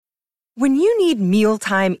When you need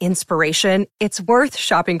mealtime inspiration, it's worth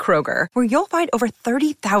shopping Kroger, where you'll find over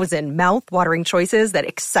 30,000 mouth-watering choices that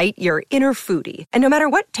excite your inner foodie. And no matter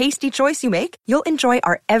what tasty choice you make, you'll enjoy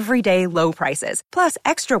our everyday low prices, plus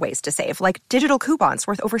extra ways to save, like digital coupons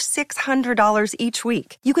worth over $600 each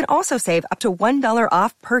week. You can also save up to $1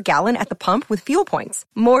 off per gallon at the pump with fuel points.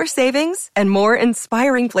 More savings and more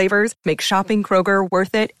inspiring flavors make shopping Kroger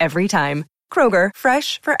worth it every time. Kroger,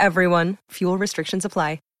 fresh for everyone. Fuel restrictions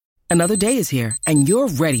apply. Another day is here, and you're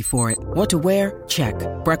ready for it. What to wear? Check.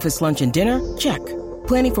 Breakfast, lunch, and dinner? Check.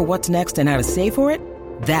 Planning for what's next and how to save for it?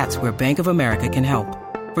 That's where Bank of America can help.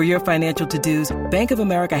 For your financial to-dos, Bank of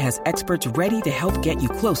America has experts ready to help get you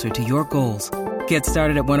closer to your goals. Get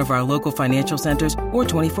started at one of our local financial centers or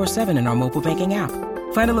 24/7 in our mobile banking app.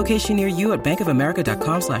 Find a location near you at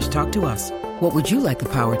bankofamerica.com/talktous. What would you like the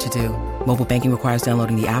power to do? Mobile banking requires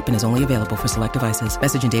downloading the app and is only available for select devices.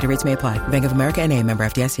 Message and data rates may apply. Bank of America N.A., member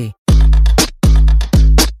FDIC.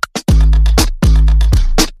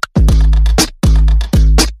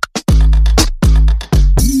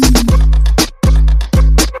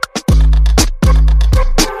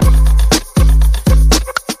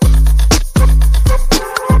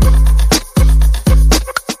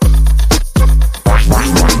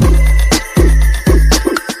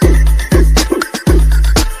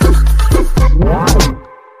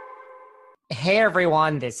 Hey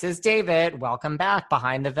everyone, this is David. Welcome back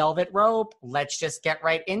behind the velvet rope. Let's just get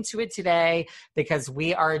right into it today because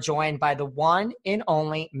we are joined by the one and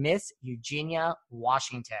only Miss Eugenia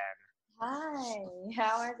Washington. Hi,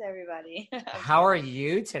 how is everybody? How are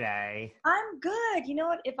you today? I'm good. You know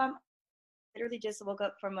what? If I'm literally just woke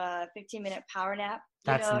up from a 15-minute power nap.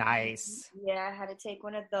 That's nice. Yeah, I had to take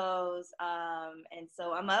one of those. And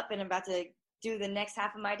so I'm up and I'm about to do the next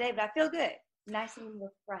half of my day, but I feel good. Nice and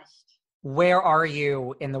refreshed. Where are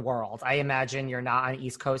you in the world? I imagine you're not on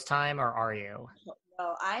East Coast time, or are you?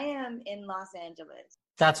 No, I am in Los Angeles.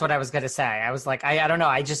 That's what I was going to say. I was like, I don't know.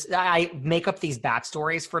 I make up these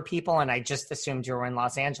backstories for people, and I just assumed you were in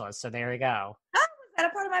Los Angeles. So there you go. Oh, was that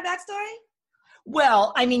a part of my backstory?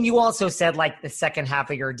 Well, I mean, you also said like the second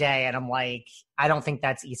half of your day, and I'm like, I don't think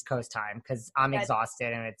that's East Coast time because I'm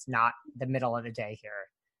exhausted and it's not the middle of the day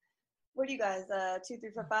here. Where do you guys, 2,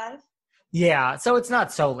 3, 4, 5? Yeah, so it's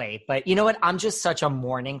not so late, but you know what? I'm just such a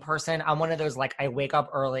morning person. I'm one of those, like, I wake up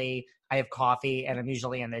early, I have coffee, and I'm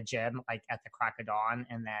usually in the gym, like, at the crack of dawn,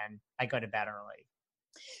 and then I go to bed early.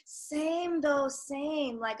 Same, though,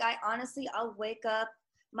 same. Like, I'll wake up,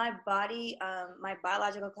 my body, my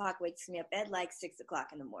biological clock wakes me up at, like, 6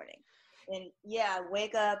 o'clock in the morning. And, yeah, I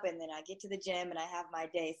wake up, and then I get to the gym, and I have my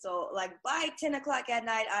day. So, like, by 10 o'clock at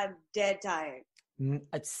night, I'm dead tired.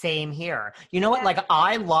 Same here. You know what? Like,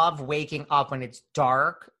 I love waking up when it's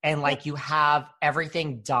dark and like you have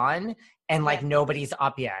everything done and like nobody's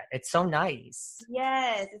up yet. It's so nice.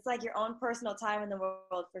 Yes. It's like your own personal time in the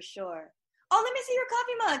world for sure. Oh, let me see your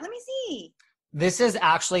coffee mug. Let me see. This is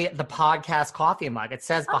actually the podcast coffee mug. It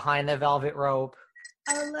says Behind the Velvet Rope.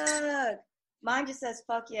 Oh, look. Mine just says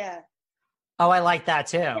fuck yeah. Oh, I like that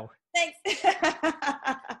too. Thanks.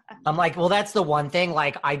 I'm like, well, that's the one thing.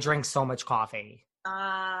 Like, I drink so much coffee.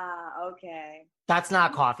 Ah, okay. That's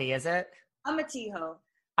not coffee, is it? I'm a tea ho.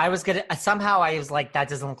 I was like, that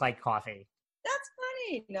doesn't look like coffee. That's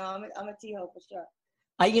funny. No, I'm a tea ho for sure.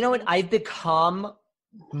 You know what? I've become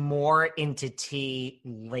more into tea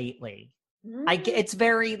lately. It's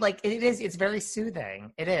very like, it's very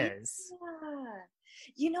soothing. It is. Yeah.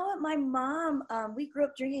 You know what? My mom, we grew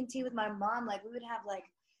up drinking tea with my mom. Like, we would have like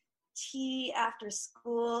tea after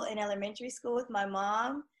school in elementary school with my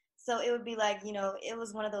mom. So it would be like, you know, it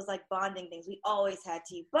was one of those like bonding things. We always had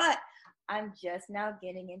tea, but I'm just now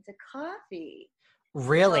getting into coffee.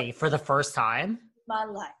 Really? For the first time? In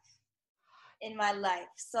my life.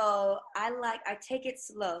 So I take it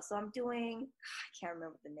slow. So I'm doing, I can't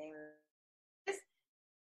remember what the name of it is.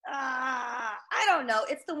 I don't know.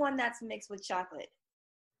 It's the one that's mixed with chocolate.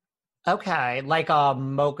 Okay. Like a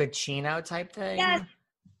mochaccino type thing? Yes.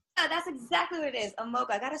 Yeah, that's exactly what it is. A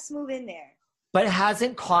mocha. I got to smooth in there. But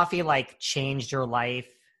hasn't coffee like changed your life?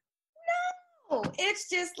 No, it's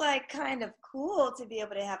just like kind of cool to be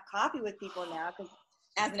able to have coffee with people now. Because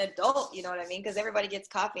as an adult, you know what I mean? Because everybody gets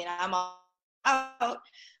coffee and I'm all out.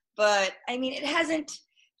 But I mean, it hasn't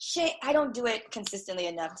changed. I don't do it consistently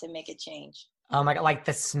enough to make it change. Oh my God, like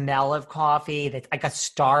the smell of coffee, like a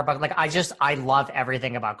Starbucks. Like I love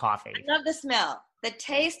everything about coffee. I love the smell. The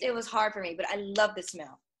taste, it was hard for me, but I love the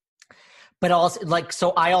smell. But also, like,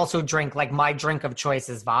 so I also drink, like, my drink of choice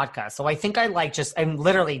is vodka. So I think I'm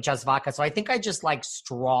literally just vodka. So I think I just like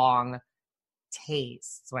strong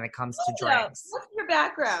tastes when it comes to drinks. What's your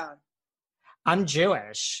background? I'm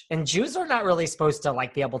Jewish, and Jews are not really supposed to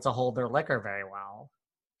like be able to hold their liquor very well.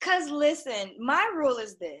 Cause listen, my rule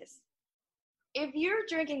is this: if you're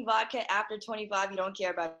drinking vodka after 25, you don't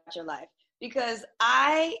care about your life. Because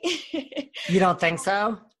You don't think so?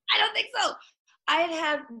 I don't think so. I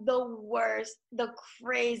had the worst, the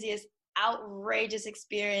craziest, outrageous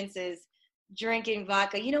experiences drinking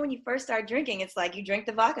vodka. You know, when you first start drinking, it's like you drink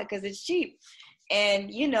the vodka because it's cheap.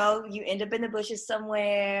 And, you know, you end up in the bushes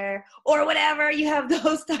somewhere or whatever. You have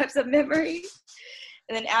those types of memories.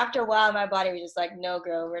 And then after a while, my body was just like, no,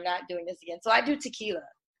 girl, we're not doing this again. So I do tequila.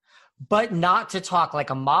 But not to talk like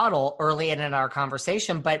a model early in our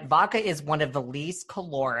conversation, but vodka is one of the least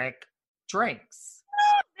caloric drinks.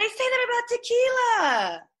 They say that about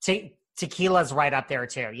tequila. Tequila's right up there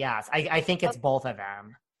too. Yes, I think it's both of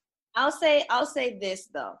them. I'll say this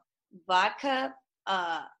though. Vodka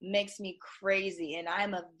makes me crazy, and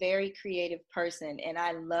I'm a very creative person, and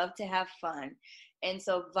I love to have fun. And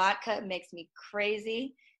so vodka makes me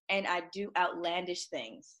crazy, and I do outlandish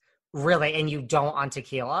things. Really? And you don't on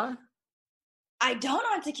tequila? I don't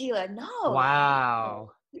on tequila, no.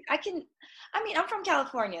 Wow. I'm from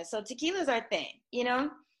California, so tequila's our thing, you know?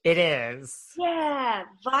 It is. Yeah.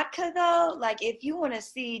 Vodka, though, like, if you want to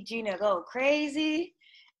see Gina go crazy,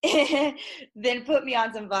 then put me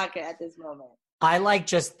on some vodka at this moment. I like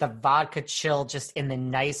just the vodka chill, just in the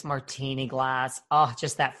nice martini glass. Oh,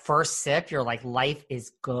 just that first sip, you're like, life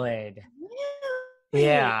is good. Really?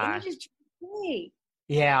 Yeah. And you just drink.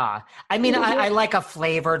 Yeah. I mean, I like a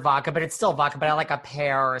flavored vodka, but it's still vodka, but I like a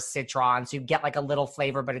pear or a citron. So you get like a little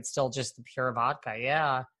flavor, but it's still just the pure vodka.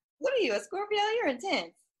 Yeah. What are you, a Scorpio? You're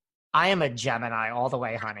intense. I am a Gemini all the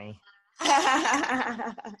way, honey.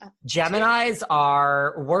 Geminis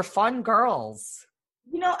we're fun girls.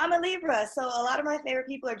 You know, I'm a Libra, so a lot of my favorite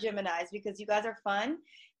people are Geminis because you guys are fun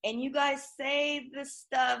and you guys say the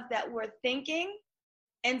stuff that we're thinking.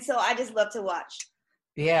 And so I just love to watch.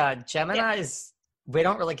 Yeah, Geminis, we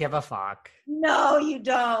don't really give a fuck. No, you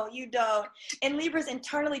don't. You don't. And Libras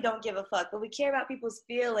internally don't give a fuck, but we care about people's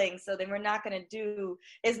feelings, so then we're not going to do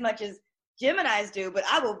as much as Geminis do, but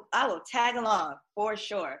I will tag along for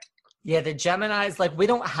sure. Yeah, the Geminis, like, we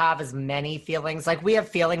don't have as many feelings. Like, we have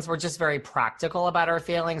feelings. We're just very practical about our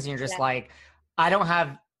feelings. And you're just like, I don't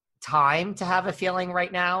have time to have a feeling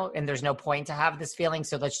right now. And there's no point to have this feeling.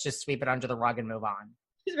 So let's just sweep it under the rug and move on.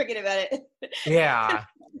 Just forget about it. Yeah.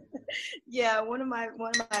 Yeah, one of my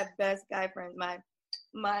best guy friends, I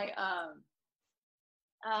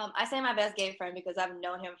say my best gay friend because I've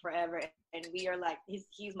known him forever. And we are like,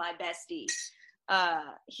 he's my bestie.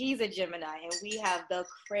 He's a Gemini, and we have the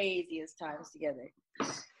craziest times together.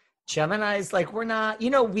 Geminis, like, we're not, you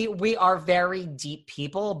know, we are very deep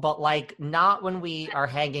people, but like not when we are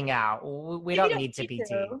hanging out. We don't need to be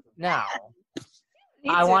deep. No.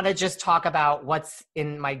 I want to just talk about what's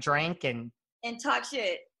in my drink and talk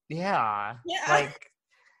shit. Yeah. Like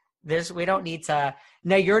we don't need to.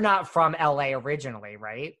 No, you're not from LA originally,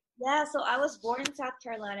 right? Yeah, so I was born in South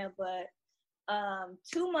Carolina, but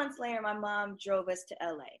 2 months later, my mom drove us to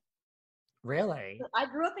LA. Really? So I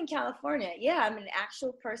grew up in California. Yeah, I'm an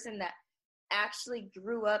actual person that actually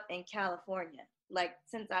grew up in California, like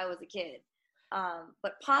since I was a kid.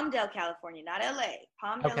 But Palmdale, California, not LA.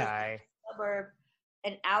 Palmdale is a suburb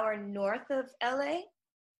an hour north of LA.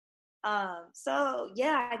 So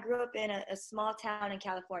yeah, I grew up in a small town in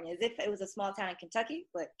California, as if it was a small town in Kentucky,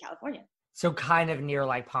 but California. So kind of near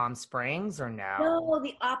like Palm Springs, or no? No,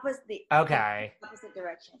 the opposite. Okay. The opposite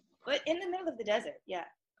direction, but in the middle of the desert. Yeah.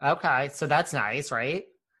 Okay, so that's nice, right?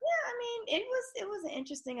 Yeah, I mean, it was an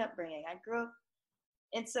interesting upbringing. I grew up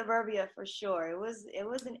in suburbia for sure. It was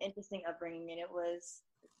an interesting upbringing, and it was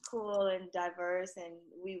cool and diverse, and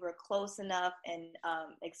we were close enough and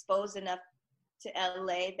exposed enough to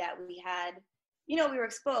LA that we had, you know, we were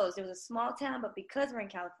exposed. It was a small town, but because we're in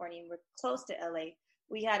California and we're close to LA,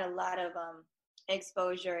 we had a lot of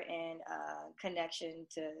exposure and connection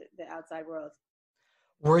to the outside world.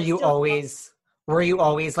 Were you always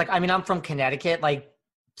like, I mean, I'm from Connecticut, like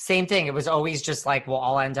same thing. It was always just like, well,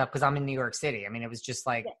 I'll end up, because I'm in New York City. I mean, it was just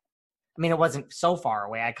like, I mean, it wasn't so far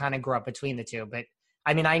away. I kind of grew up between the two, but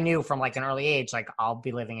I mean, I knew from like an early age, like I'll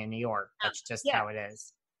be living in New York. That's just how it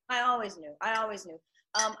is. I always knew.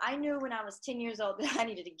 I knew when I was 10 years old that I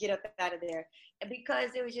needed to get up out of there,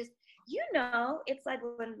 because it was just, you know, it's like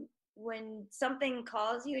when something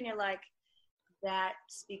calls you and you're like, that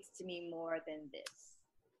speaks to me more than this.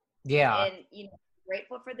 Yeah. And, you know, I'm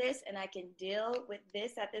grateful for this and I can deal with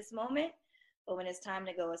this at this moment, but when it's time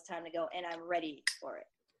to go, it's time to go, and I'm ready for it.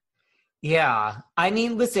 Yeah. I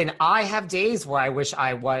mean, listen, I have days where I wish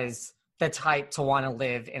I was the type to want to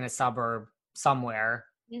live in a suburb somewhere.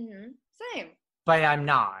 Mm-hmm. Same. But I'm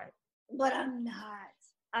not. But I'm not.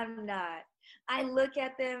 I'm not. I look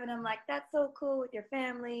at them and I'm like, that's so cool with your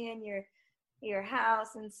family and your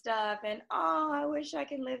house and stuff. And oh, I wish I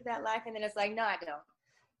could live that life. And then it's like, no, I don't.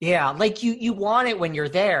 Yeah, like you want it when you're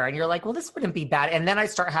there and you're like, well, this wouldn't be bad. And then I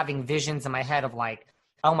start having visions in my head of like,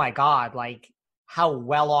 oh my God, like how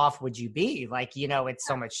well off would you be? Like, it's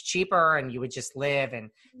so much cheaper and you would just live. And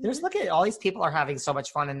look at all these people are having so much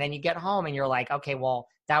fun. And then you get home and you're like, okay, well,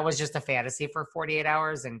 that was just a fantasy for 48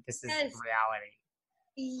 hours and this is reality.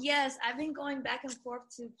 Yes, I've been going back and forth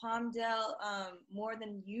to Palmdale more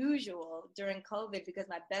than usual during COVID because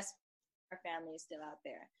my best family is still out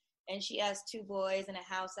there. And she has 2 boys and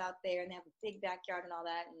a house out there, and they have a big backyard and all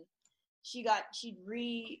that. And she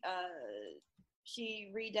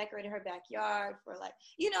redecorated her backyard for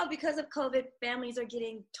because of COVID, families are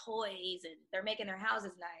getting toys and they're making their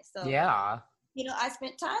houses nice. So yeah, I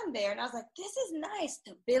spent time there, and I was like, this is nice,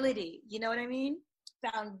 stability. You know what I mean?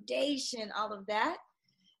 Foundation, all of that.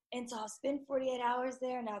 And so I'll spend 48 hours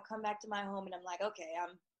there, and I'll come back to my home, and I'm like, okay,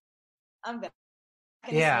 I'm back.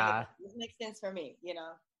 Yeah, this makes sense for me.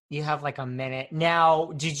 You have like a minute.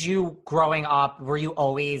 Now, growing up, were you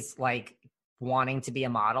always like wanting to be a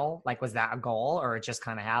model? Like, was that a goal or it just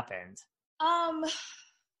kind of happened?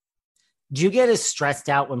 Do you get as stressed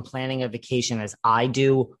out when planning a vacation as I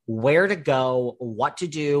do? Where to go, what to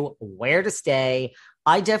do, where to stay?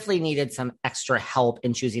 I definitely needed some extra help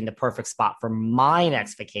in choosing the perfect spot for my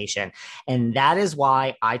next vacation. And that is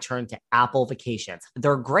why I turned to Apple Vacations.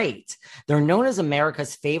 They're great. They're known as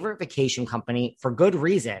America's favorite vacation company for good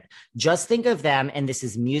reason. Just think of them, and this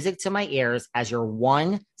is music to my ears, as your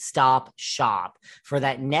one-stop shop for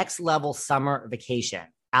that next level summer vacation.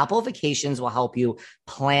 Apple Vacations will help you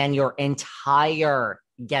plan your entire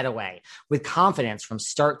getaway with confidence from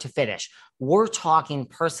start to finish. We're talking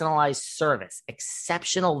personalized service,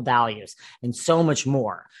 exceptional values, and so much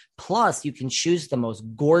more. Plus, you can choose the most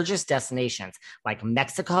gorgeous destinations like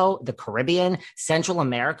Mexico, the Caribbean, Central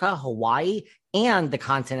America, Hawaii, and the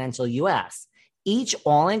continental US. Each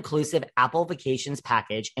all-inclusive Apple Vacations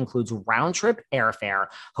package includes round-trip airfare,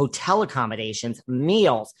 hotel accommodations,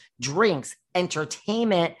 meals, drinks,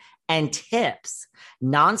 entertainment, and tips.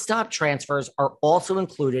 Nonstop transfers are also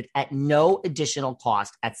included at no additional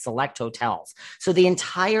cost at select hotels. So the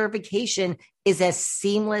entire vacation is as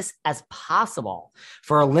seamless as possible.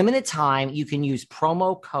 For a limited time, you can use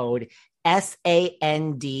promo code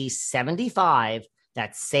SAND75,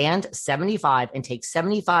 that's SAND75, and take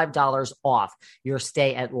 $75 off your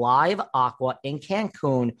stay at Live Aqua in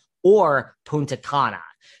Cancun or Punta Cana.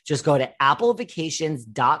 Just go to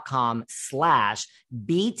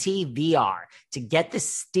applevacations.com/BTVR to get the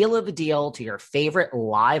steal of a deal to your favorite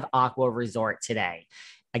Live Aqua resort today.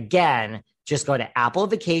 Again, just go to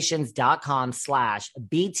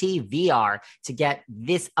applevacations.com/BTVR to get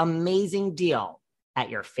this amazing deal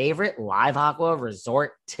at your favorite Live Aqua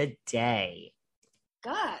resort today.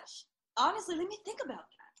 Gosh, honestly, let me think about that.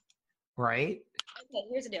 Right? Okay,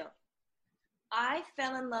 here's the deal. I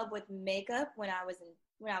fell in love with makeup when I was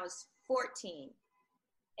 14,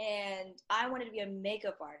 and I wanted to be a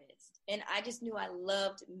makeup artist, and I just knew I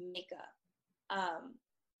loved makeup.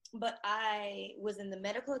 But I was in the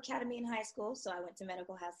medical academy in high school, so I went to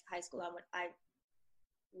medical high school. I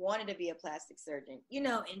wanted to be a plastic surgeon,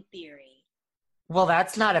 in theory. Well,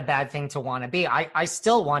 that's not a bad thing to want to be. I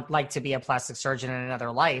still want to be a plastic surgeon in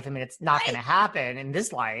another life. I mean, it's not going to happen in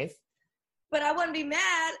this life. But I wouldn't be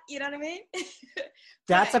mad, you know what I mean?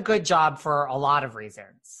 That's a good job for a lot of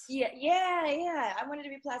reasons. Yeah. I wanted to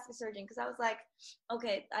be a plastic surgeon because I was like,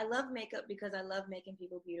 okay, I love makeup because I love making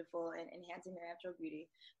people beautiful and enhancing their natural beauty.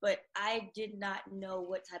 But I did not know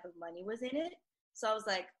what type of money was in it. So I was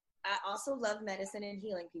like, I also love medicine and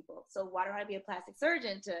healing people. So why don't I be a plastic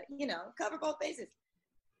surgeon to, cover both bases?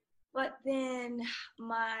 But then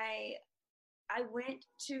I went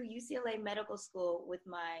to UCLA Medical School with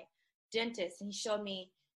my dentist, and he showed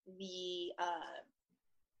me the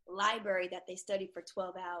library that they studied for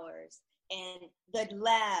 12 hours and the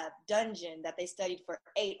lab dungeon that they studied for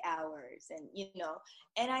 8 hours. And,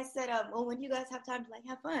 and I said, well, when do you guys have time to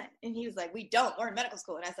have fun? And he was like, we don't, we're in medical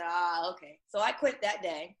school. And I said, okay. So I quit that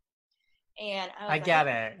day. And I get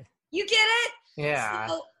it. You get it? Yeah.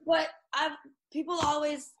 So, but people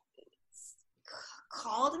always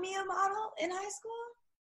called me a model in high school.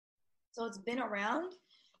 So it's been around.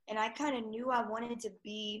 And I kind of knew I wanted to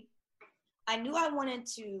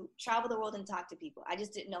travel the world and talk to people. I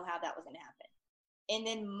just didn't know how that was going to happen. And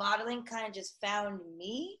then modeling kind of just found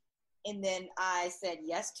me. And then I said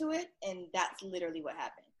yes to it. And that's literally what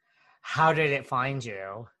happened. How did it find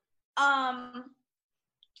you?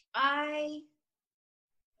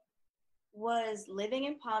 was living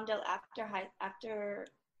in Palmdale after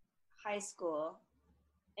high school,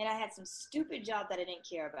 and I had some stupid job that I didn't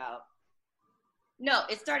care about. No,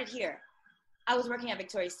 it started here. I was working at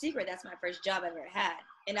Victoria's Secret. That's my first job I ever had.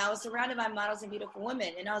 And I was surrounded by models and beautiful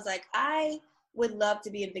women. And I was like, I would love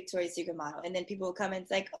to be a Victoria's Secret model. And then people would come and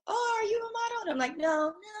it's like, oh, are you a model? And I'm like, no,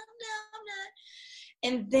 I'm not.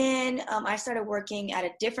 And then I started working at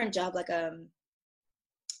a different job, I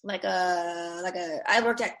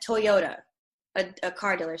worked at Toyota, a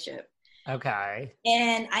car dealership. Okay.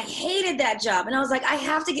 And I hated that job. And I was like, I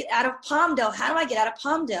have to get out of Palmdale. How do I get out of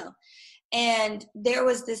Palmdale? And there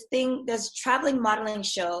was this traveling modeling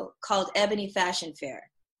show called Ebony Fashion Fair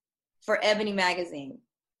for Ebony Magazine.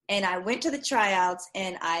 And I went to the tryouts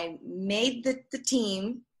and I made the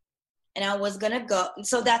team and I was going to go.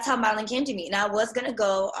 So that's how modeling came to me. And I was going to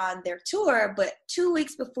go on their tour, but 2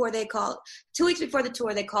 weeks before the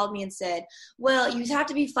tour, they called me and said, well, you have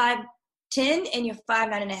to be 5'10" and you're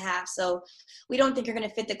 5'9.5". So we don't think you're going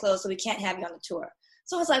to fit the clothes. So we can't have you on the tour.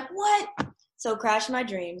 So I was like, what? So crashed my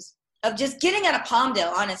dreams of just getting out of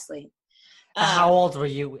Palmdale, honestly. How old were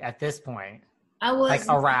you at this point? I was like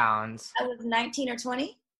around. I was 19 or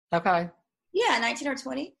 20. Okay. Yeah, 19 or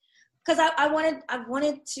 20. Because I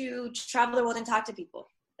wanted to travel the world and talk to people.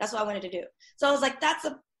 That's what I wanted to do. So I was like, that's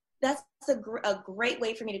a great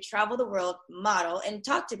way for me to travel the world, model, and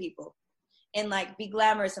talk to people, and like be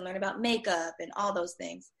glamorous and learn about makeup and all those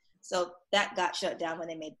things. So that got shut down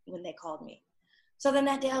when they called me. So then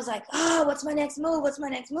that day I was like, oh, what's my next move? What's my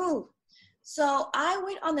next move? So I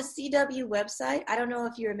went on the CW website. I don't know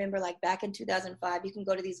if you remember, like back in 2005, you can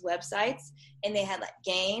go to these websites and they had like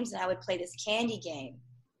games, and I would play this candy game.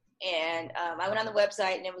 And I went on the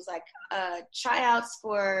website and it was like tryouts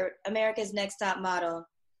for America's Next Top Model,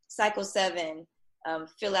 Cycle 7,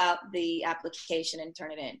 fill out the application and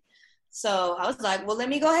turn it in. So I was like, well, let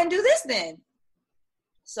me go ahead and do this then.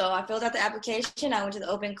 So I filled out the application. I went to the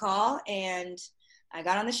open call and I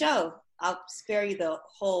got on the show. I'll spare you the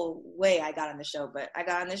whole way I got on the show, but I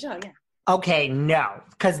got on the show, yeah. Okay, no,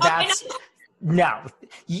 because that's, no.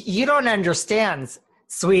 You don't understand,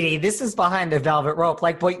 sweetie. This is behind the velvet rope.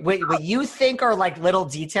 Like what you think are like little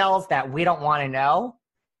details that we don't want to know.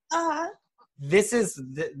 This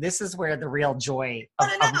is where the real joy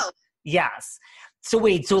of yes. So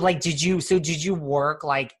wait, so like did you work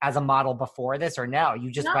like as a model before this or no?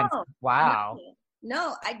 You just went, wow.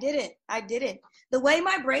 No, I didn't. The way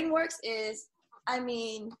my brain works is,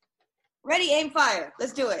 ready, aim, fire.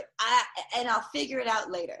 Let's do it. And I'll figure it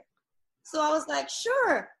out later. So I was like,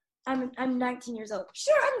 sure. I'm 19 years old.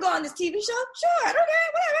 Sure, I can go on this TV show. Sure, I don't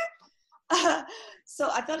care, whatever. So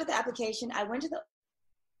I filled out the application. I went to the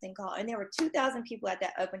casting call, and there were 2,000 people at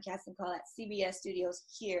that open casting call at CBS Studios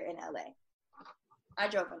here in LA. I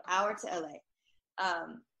drove an hour to LA.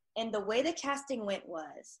 And the way the casting went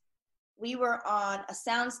was, we were on a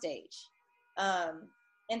soundstage.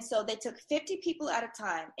 And so they took 50 people at a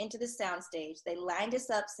time into the soundstage. They lined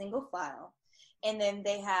us up single file. And then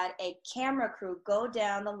they had a camera crew go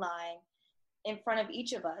down the line in front of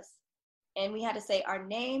each of us. And we had to say our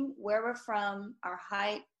name, where we're from, our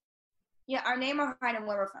height. Yeah, our name, our height, and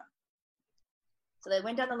where we're from. So they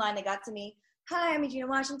went down the line. They got to me. Hi, I'm Eugenia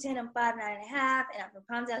Washington. I'm 5'9.5", and I'm from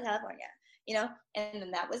Palmdale, California. And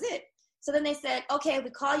then that was it. So then they said, okay,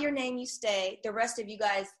 we call your name, you stay. The rest of you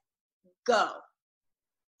guys go.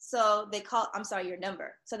 So they called, your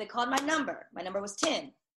number. So they called my number. My number was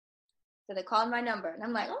 10. So they called my number. And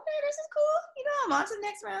I'm like, okay, this is cool. I'm on to the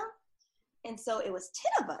next round. And so it was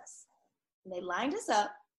 10 of us. And they lined us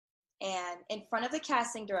up and in front of the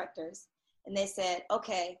casting directors. And they said,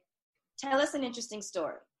 okay, tell us an interesting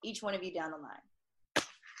story. Each one of you down the line.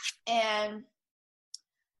 And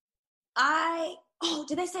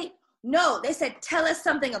did they say? No, they said, tell us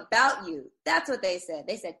something about you. That's what they said.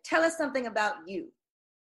 They said, tell us something about you.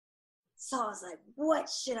 So I was like, what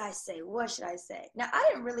should I say? What should I say? Now, I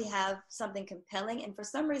didn't really have something compelling. And for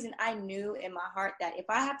some reason, I knew in my heart that if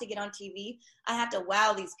I have to get on TV, I have to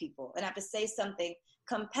wow these people. And I have to say something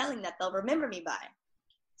compelling that they'll remember me by.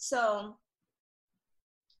 So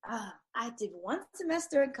I did one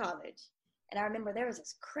semester in college. And I remember there was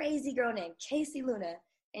this crazy girl named Casey Luna.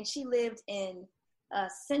 And she lived in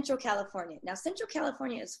Central California. Now, Central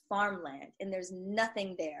California is farmland, and there's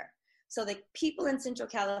nothing there. So the people in Central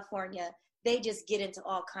California, they just get into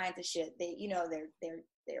all kinds of shit. They,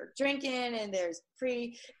 they're drinking, and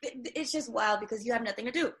it's just wild because you have nothing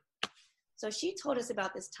to do. So she told us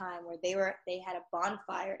about this time where they had a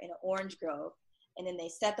bonfire in an orange grove, and then they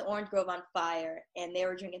set the orange grove on fire, and they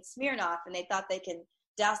were drinking Smirnoff, and they thought they can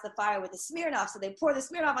douse the fire with the Smirnoff. So they poured the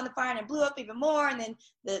Smirnoff on the fire and it blew up even more. And then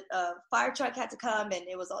the fire truck had to come, and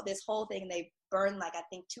it was all this whole thing. And they burned like, I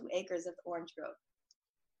think 2 acres of orange grove.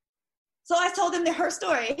 So I told them her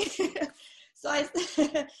story.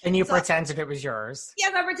 And you pretended it was yours.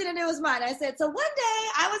 Yes, I pretended it was mine. I said, so one day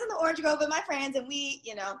I was in the orange grove with my friends, and we,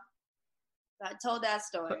 I told that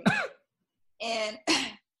story. And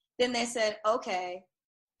then they said, okay,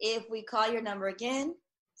 if we call your number again,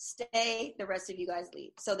 stay, the rest of you guys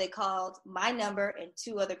leave. So they called my number and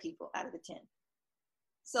 2 other people out of the 10.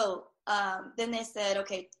 So then they said,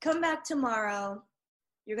 okay, come back tomorrow.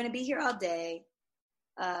 You're going to be here all day.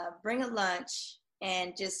 Bring a lunch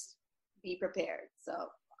and just be prepared. So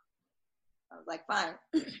I was like, fine.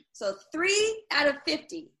 So 3 out of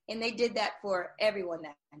 50. And they did that for everyone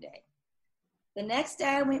that day. The next day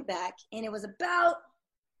I went back, and it was about,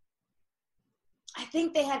 I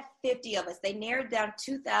think they had 50 of us. They narrowed down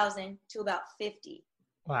 2,000 to about 50.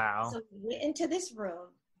 Wow. So we went into this room,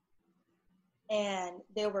 and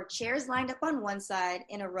there were chairs lined up on one side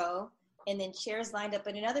in a row, and then chairs lined up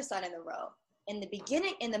on another side in the row. In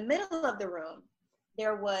the middle of the room,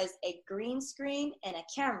 there was a green screen and a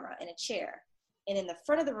camera and a chair. And in the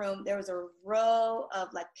front of the room, there was a row of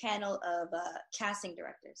panel of casting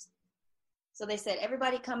directors. So they said,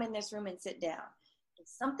 everybody come in this room and sit down. And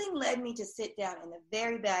something led me to sit down in the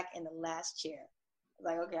very back in the last chair. I was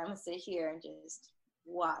like, okay, I'm going to sit here and just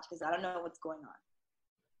watch because I don't know what's going on.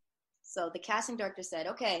 So the casting director said,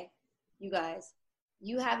 okay, you guys,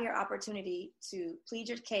 you have your opportunity to plead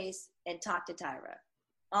your case and talk to Tyra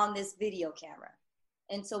on this video camera.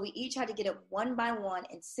 And so we each had to get up one by one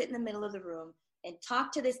and sit in the middle of the room and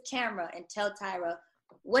talk to this camera and tell Tyra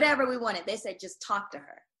whatever we wanted. They said, just talk to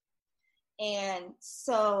her. And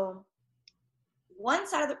so one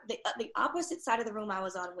side of the opposite side of the room I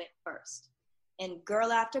was on went first. And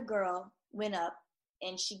girl after girl went up,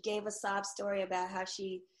 and she gave a sob story about how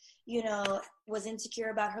she, was insecure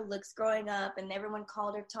about her looks growing up, and everyone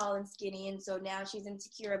called her tall and skinny, and so now she's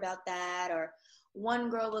insecure about that. Or one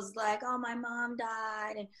girl was like, oh, my mom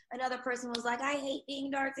died, and another person was like, I hate being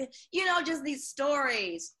dark, just these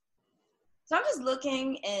stories. So I'm just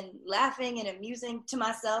looking and laughing and amusing to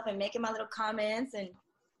myself and making my little comments and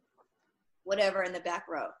whatever in the back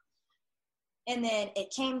row. And then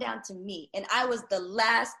it came down to me, and I was the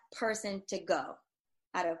last person to go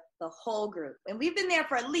out of the whole group. And we've been there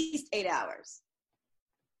for at least 8 hours.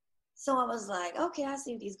 So I was like, okay, I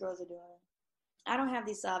see what these girls are doing. I don't have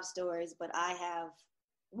these sob stories, but I have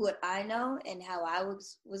what I know and how I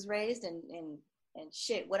was raised and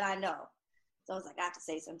shit, what I know. So I was like, I have to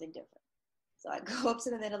say something different. So I go up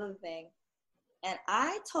to the middle of the thing, and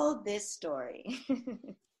I told this story.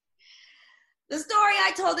 The story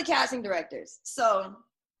I told the casting directors. So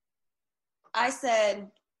I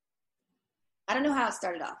said, I don't know how it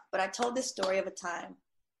started off, but I told this story of a time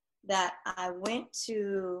that I went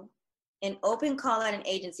to an open call at an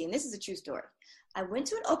agency, and this is a true story. I went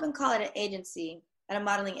to an open call at a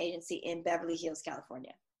modeling agency in Beverly Hills,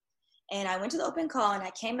 California. And I went to the open call, and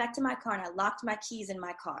I came back to my car, and I locked my keys in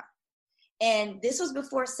my car. And this was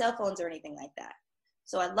before cell phones or anything like that.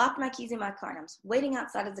 So I locked my keys in my car, and I'm waiting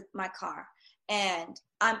outside of my car. And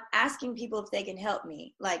I'm asking people if they can help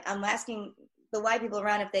me. Like, I'm asking the white people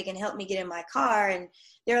around if they can help me get in my car. And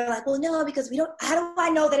they're like, well, no, because how do I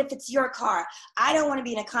know that if it's your car? I don't want to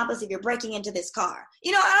be an accomplice if you're breaking into this car.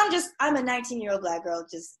 I'm a 19-year-old black girl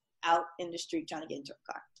just out in the street trying to get into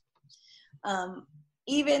a car.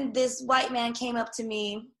 Even this white man came up to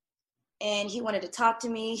me, and he wanted to talk to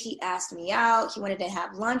me. He asked me out. He wanted to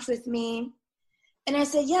have lunch with me. And I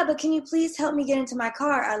said, yeah, but can you please help me get into my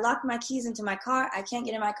car? I locked my keys into my car. I can't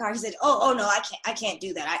get in my car. He said, oh no, I can't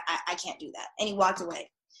do that. I can't do that. And he walked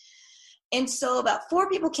away. And so about 4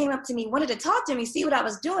 people came up to me, wanted to talk to me, see what I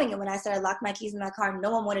was doing. And when I said I locked my keys in my car,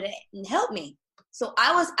 no one wanted to help me. So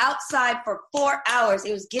I was outside for 4 hours.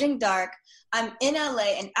 It was getting dark. I'm in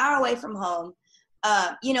LA, an hour away from home.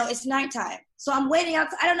 It's nighttime. So I'm waiting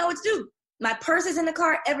outside. I don't know what to do. My purse is in the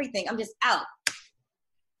car, everything. I'm just out.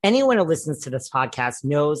 Anyone who listens to this podcast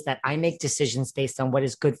knows that I make decisions based on what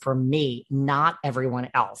is good for me, not everyone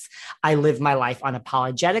else. I live my life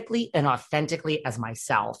unapologetically and authentically as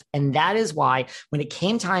myself. And that is why when it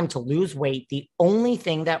came time to lose weight, the only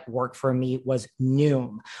thing that worked for me was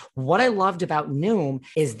Noom. What I loved about Noom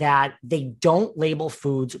is that they don't label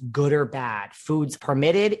foods good or bad, foods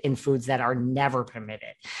permitted and foods that are never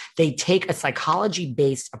permitted. They take a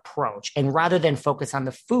psychology-based approach, and rather than focus on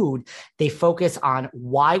the food, they focus on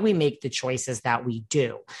why why we make the choices that we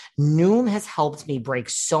do. Noom has helped me break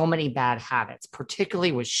so many bad habits,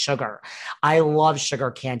 particularly with sugar. I love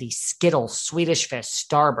sugar candy, Skittles, Swedish Fish,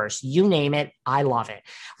 Starburst, you name it, I love it.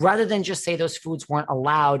 Rather than just say those foods weren't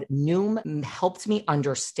allowed, Noom helped me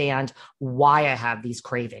understand why I have these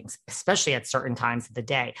cravings, especially at certain times of the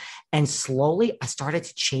day. And slowly I started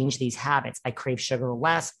to change these habits. I crave sugar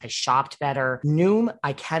less. I shopped better. Noom,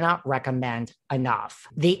 I cannot recommend enough.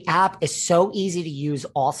 The app is so easy to use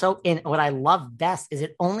also. And what I love best is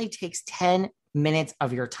it only takes 10 minutes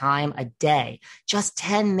of your time a day, just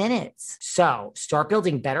 10 minutes. So start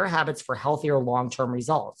building better habits for healthier long-term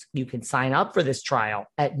results. You can sign up for this trial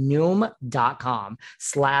at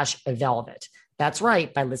Noom.com/velvet. That's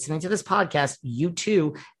right. By listening to this podcast, you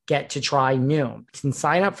too get to try Noom. You can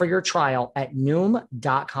sign up for your trial at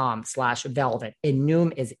Noom.com/velvet. And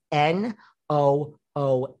Noom is Noom.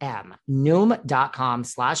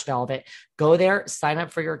 Noom.com/velvet. Go there, sign up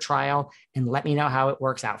for your trial, and let me know how it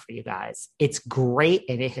works out for you guys. It's great,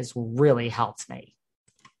 and it has really helped me.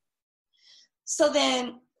 So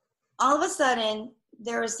then all of a sudden,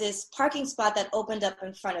 there was this parking spot that opened up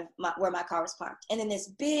in front of where my car was parked. And then this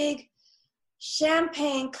big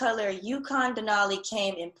champagne color Yukon Denali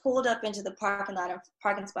came and pulled up into the parking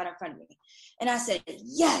spot in front of me. And I said,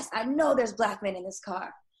 yes, I know there's black men in this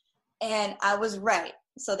car. And I was right.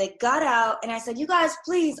 So they got out and I said, you guys,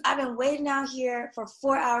 please, I've been waiting out here for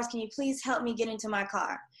 4 hours. Can you please help me get into my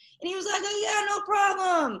car? And he was like, oh yeah, no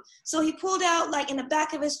problem. So he pulled out, like in the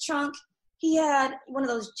back of his trunk, he had one of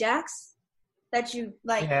those jacks that you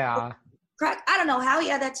like crack. I don't know how he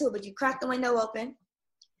had that too, but you crack the window open.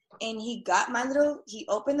 And he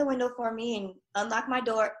opened the window for me and unlocked my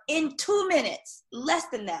door in 2 minutes, less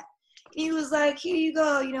than that. He was like, here you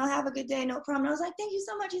go, have a good day, no problem. I was like, thank you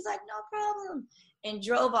so much. He's like, no problem. And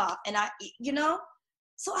drove off. And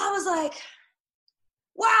so I was like,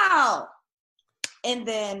 wow. And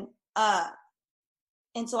then,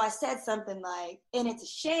 and so I said something like, and it's a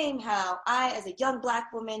shame how I, as a young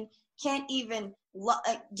black woman, can't even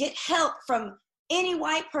get help from any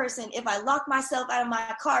white person if I lock myself out of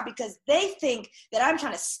my car because they think that I'm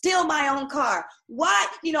trying to steal my own car. Why?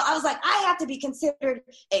 I was like, I have to be considered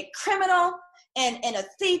a criminal and a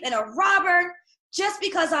thief and a robber just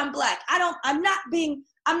because I'm black. I'm not being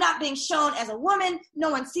shown as a woman. No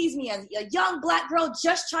one sees me as a young black girl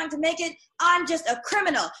just trying to make it. I'm just a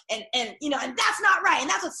criminal. And that's not right. And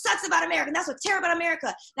that's what sucks about America. And that's what's terrible about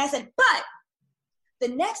America. And I said, but the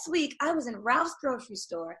next week, I was in Ralph's grocery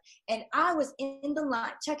store, and I was in the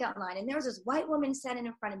checkout line, and there was this white woman standing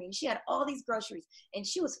in front of me, and she had all these groceries, and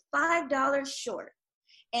she was $5 short.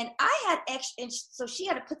 And I had extra, and so she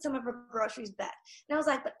had to put some of her groceries back. And I was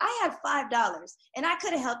like, but I had $5, and I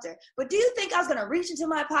could have helped her. But do you think I was going to reach into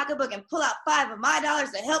my pocketbook and pull out $5 of my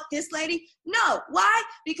dollars to help this lady? No. Why?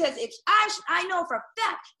 Because if I know for a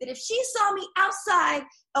fact that if she saw me outside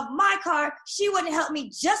of my car, she wouldn't help me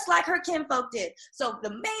just like her kinfolk did. So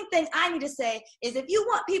the main thing I need to say is if you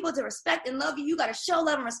want people to respect and love you, you got to show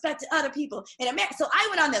love and respect to other people in America. So I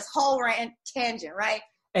went on this whole tangent, right?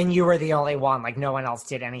 And you were the only one, like no one else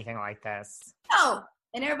did anything like this. No.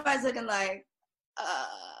 And everybody's looking like,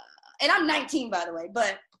 and I'm 19, by the way,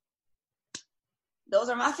 but those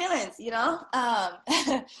are my feelings,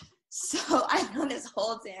 So I went on this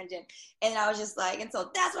whole tangent and I was just like, and so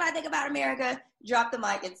that's what I think about America, dropped the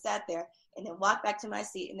mic and sat there and then walked back to my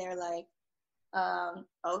seat and they're like,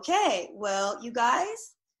 okay, well, you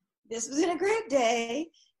guys, this was a great day.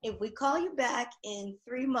 If we call you back in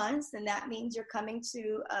 3 months, then that means you're coming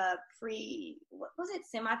to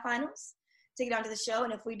semifinals to get onto the show.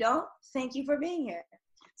 And if we don't, thank you for being here.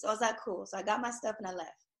 So I was like, cool. So I got my stuff and I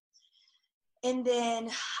left. And then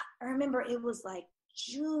I remember it was like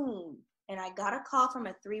June and I got a call from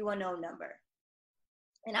a 310 number.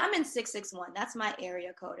 And I'm in 661. That's my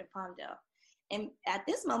area code in Palmdale. And at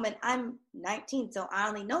this moment, I'm 19, so I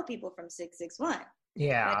only know people from 661.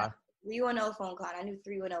 Yeah. 310 phone call. I knew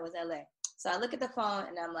 310 was LA. So I look at the phone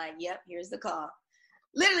and I'm like, yep, here's the call.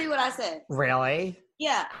 Literally what I said. Really?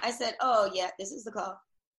 Yeah. I said, oh, yeah, this is the call.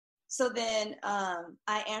 So then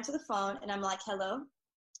I answer the phone and I'm like, hello.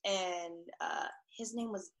 And his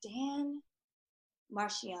name was Dan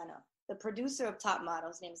Marciano, the producer of Top Model.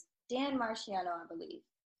 His name is Dan Marciano, I believe.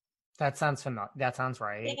 That sounds familiar. That sounds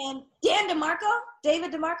right. And Dan DeMarco?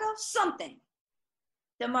 David DeMarco? Something.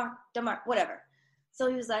 Whatever. So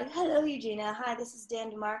he was like, hello, Eugenia. Hi, this is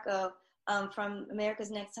Dan DeMarco from America's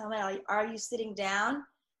Next Top Model. Are you sitting down?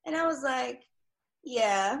 And I was like,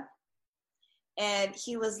 yeah. And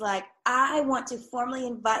he was like, I want to formally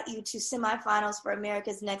invite you to semifinals for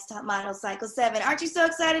America's Next Top Model Cycle 7. Aren't you so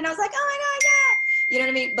excited? And I was like, oh my God, yeah. You know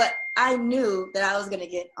what I mean? But I knew that I was going to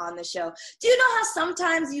get on the show. Do you know how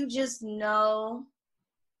sometimes you just know?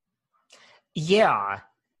 Yeah.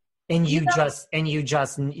 And you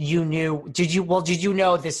knew, did you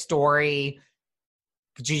know this story?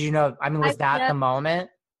 Did you know, I mean, was that the moment?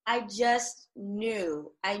 I just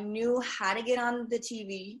knew. I knew how to get on the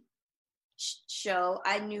TV show.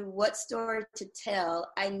 I knew what story to tell.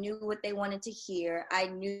 I knew what they wanted to hear. I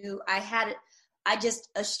knew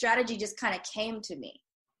a strategy just kind of came to me.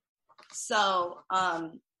 So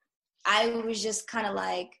I was just kind of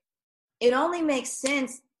like, it only makes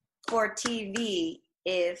sense for TV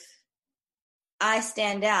if I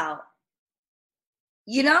stand out.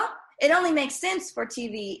 You know? It only makes sense for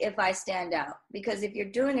TV if I stand out. Because if you're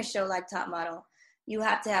doing a show like Top Model, you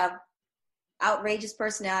have to have outrageous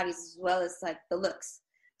personalities as well as like the looks.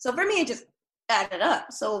 So for me, it just added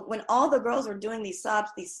up. So when all the girls were doing these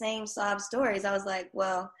same sob stories, I was like,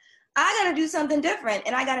 well, I got to do something different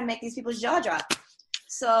and I got to make these people's jaw drop.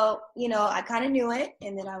 So, you know, I kind of knew it.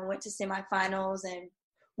 And then I went to semifinals. And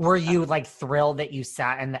were you like thrilled that you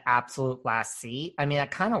sat in the absolute last seat? I mean, that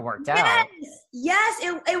kind of worked out. Yes,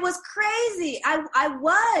 it was crazy. I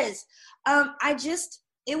was.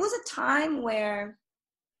 It was a time where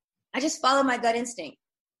I just followed my gut instinct.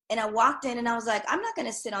 And I walked in and I was like, I'm not going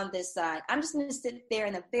to sit on this side. I'm just going to sit there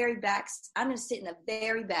in the very back. I'm going to sit in the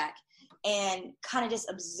very back and kind of just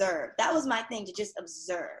observe. That was my thing, to just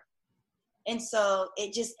observe. And so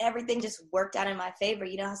everything just worked out in my favor.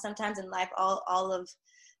 You know how sometimes in life, all of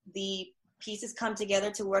the pieces come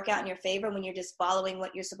together to work out in your favor when you're just following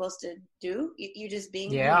what you're supposed to do. You're just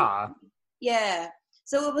being. Yeah. Yeah.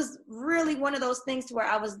 So it was really one of those things to where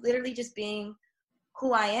I was literally just being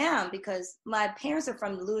who I am, because my parents are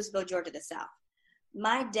from Louisville, Georgia, the South.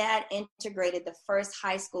 My dad integrated the first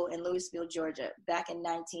high school in Louisville, Georgia back in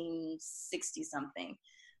 1960 something.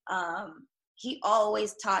 He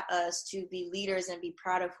always taught us to be leaders and be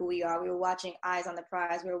proud of who we are. We were watching Eyes on the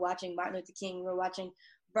Prize. We were watching Martin Luther King. We were watching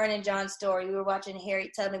Vernon John's story. We were watching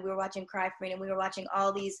Harriet Tubman. We were watching Cry Freedom. We were watching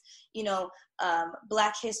all these,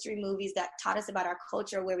 Black history movies that taught us about our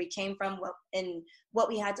culture, where we came from, and what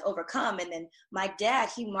we had to overcome. And then my dad,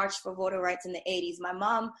 he marched for voter rights in the 80s. My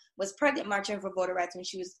mom was pregnant marching for voter rights when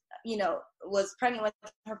she was pregnant with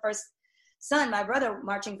her first son, my brother,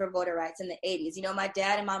 marching for voter rights in the 80s. You know, my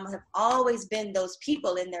dad and mom have always been those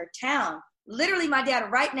people in their town. Literally, my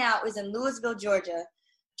dad right now is in Louisville, Georgia,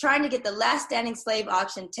 trying to get the last standing slave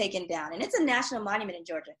auction taken down. And it's a national monument in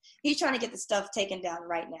Georgia. He's trying to get the stuff taken down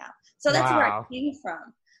right now. So that's where I came from.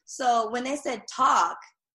 So when they said talk,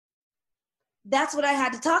 that's what I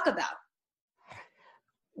had to talk about.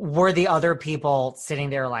 Were the other people sitting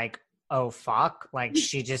there like, oh, fuck, like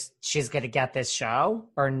she's going to get this show?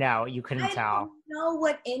 Or no, you couldn't tell? I don't know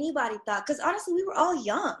what anybody thought. Because honestly, we were all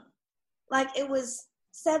young. Like it was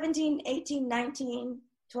 17, 18, 19,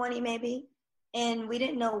 20 maybe. And we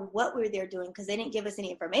didn't know what we were there doing because they didn't give us any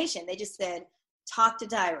information. They just said, talk to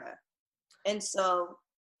Tyra. And so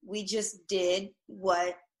we just did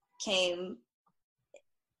what came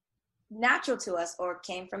natural to us or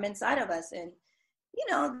came from inside of us. And,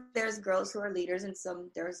 there's girls who are leaders and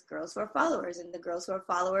there's girls who are followers. And the girls who are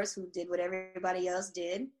followers who did what everybody else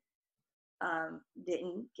did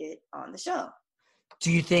didn't get on the show.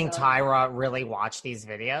 Do you think Tyra really watched these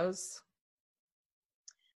videos?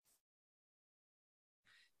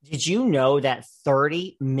 Did you know that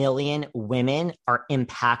 30 million women are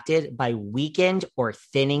impacted by weakened or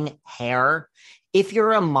thinning hair? If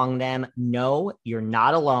you're among them, know you're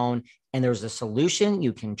not alone, and there's a solution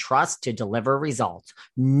you can trust to deliver results.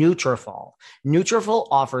 Nutrafol. Nutrafol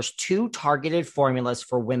offers 2 targeted formulas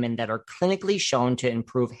for women that are clinically shown to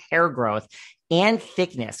improve hair growth and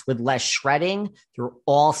thickness with less shredding through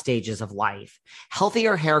all stages of life.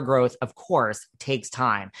 Healthier hair growth, of course, takes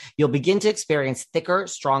time. You'll begin to experience thicker,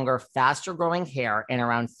 stronger, faster growing hair in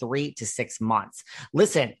around 3 to 6 months.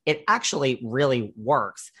 Listen, it actually really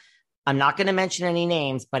works. I'm not going to mention any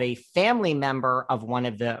names, but a family member of one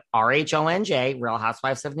of the RHONJ, Real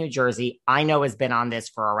Housewives of New Jersey, I know has been on this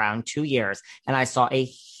for around 2 years, and I saw a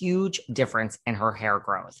huge difference in her hair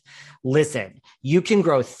growth. Listen, you can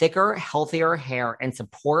grow thicker, healthier hair and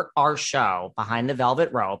support our show Behind the Velvet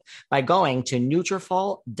Rope by going to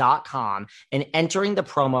Nutrafol.com and entering the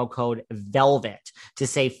promo code VELVET to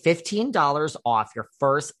save $15 off your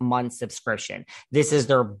first month subscription. This is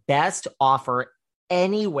their best offer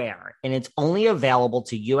anywhere, and it's only available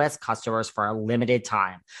to U.S. customers for a limited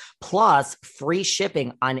time, plus free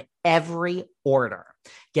shipping on every order.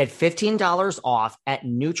 Get $15 off at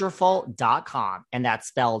Nutrafol.com, and that's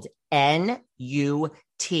spelled Nutrafol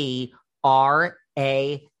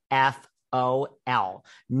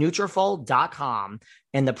Nutrafol.com.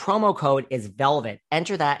 And the promo code is VELVET.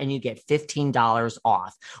 Enter that and you get $15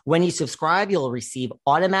 off. When you subscribe, you'll receive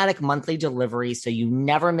automatic monthly delivery so you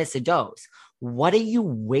never miss a dose. What are you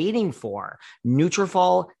waiting for?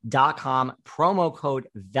 Nutrafol.com, promo code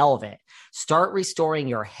VELVET. Start restoring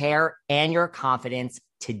your hair and your confidence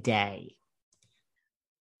today.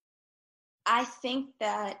 I think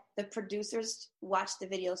that the producers watched the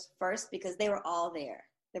videos first because they were all there.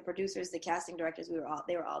 The producers, the casting directors,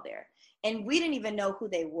 they were all there. And we didn't even know who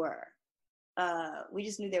they were. We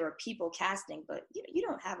just knew there were people casting, but you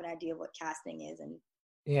don't have an idea what casting is and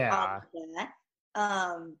yeah. That.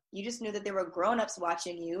 You just knew that there were grown-ups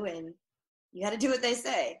watching you and you had to do what they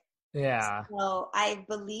say. Yeah. So I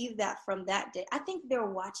believe that from that day, I think they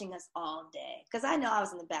were watching us all day because I know I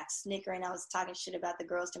was in the back snickering. I was talking shit about the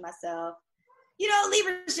girls to myself. Leave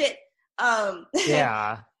her shit.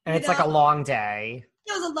 Yeah. And it's like a long day.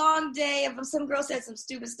 It was a long day. If some girl said some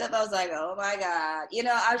stupid stuff, I was like, oh my God.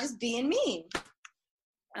 I was just being mean.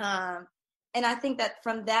 And I think that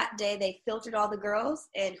from that day, they filtered all the girls,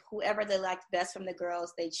 and whoever they liked best from the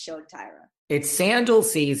girls, they showed Tyra. It's sandal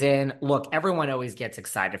season. Look, everyone always gets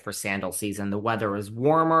excited for sandal season. The weather is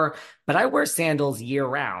warmer, but I wear sandals year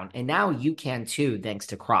round, and now you can too, thanks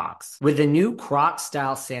to Crocs. With the new Crocs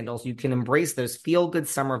style sandals, you can embrace those feel-good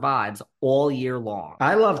summer vibes all year long.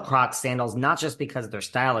 I love Crocs sandals not just because they're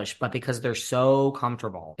stylish, but because they're so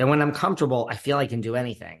comfortable. And when I'm comfortable, I feel I can do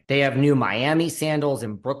anything. They have new Miami sandals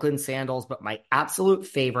and Brooklyn sandals, but my absolute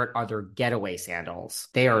favorite are their Getaway sandals.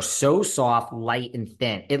 They are so soft, light, and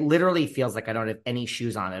thin. It literally feels like I don't have any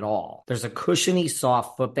shoes on at all. There's a cushiony,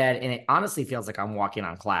 soft footbed, and it honestly feels like I'm walking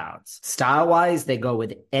on clouds. Style-wise, they go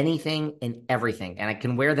with anything and everything, and I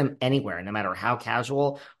can wear them anywhere, no matter how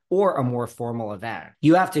casual or a more formal event.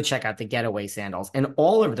 You have to check out the Getaway sandals, and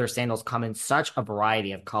all of their sandals come in such a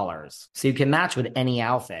variety of colors, so you can match with any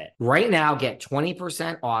outfit. Right now, get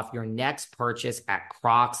 20% off your next purchase at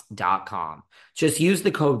crocs.com. Just use the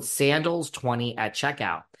code SANDALS20 at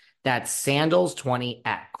checkout. That's SANDALS20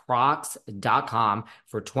 at crocs.com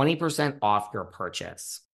for 20% off your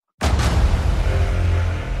purchase.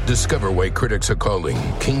 Discover why critics are calling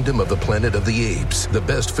Kingdom of the Planet of the Apes the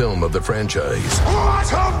best film of the franchise.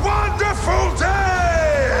 What a wonderful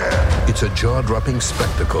day! It's a jaw-dropping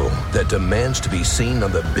spectacle that demands to be seen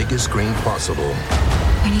on the biggest screen possible.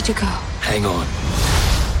 We need to go. Hang on.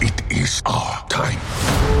 It is our time.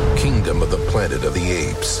 Kingdom of the Planet of the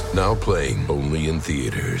Apes. Now playing only in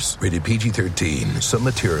theaters. Rated PG-13. Some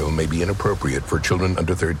material may be inappropriate for children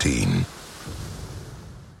under 13.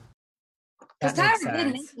 Because Tyra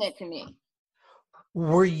didn't mention it to me.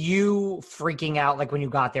 Were you freaking out like when you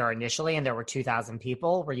got there initially and there were 2,000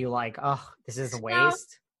 people? Were you like, oh, this is a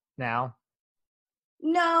waste? No,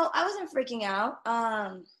 I wasn't freaking out.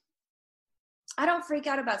 I don't freak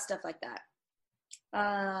out about stuff like that.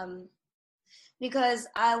 Because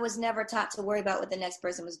I was never taught to worry about what the next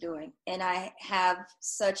person was doing. And I have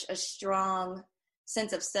such a strong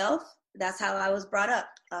sense of self. That's how I was brought up.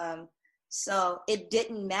 So it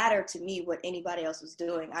didn't matter to me what anybody else was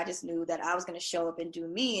doing. I just knew that I was going to show up and do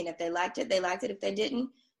me. And if they liked it, they liked it. If they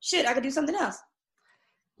didn't, shit, I could do something else.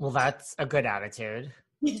 Well, that's a good attitude.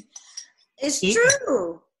 It's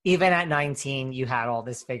true. Even at 19, you had all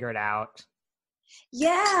this figured out.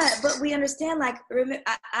 Yeah, but we understand, like,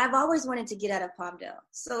 I've always wanted to get out of Palmdale.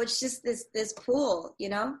 So it's just this pool, You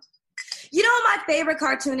know what my favorite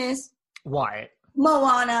cartoon is? What?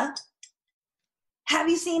 Moana. Have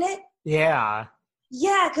you seen it? Yeah.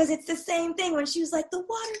 Yeah, because it's the same thing when she was like, the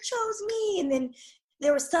water chose me. And then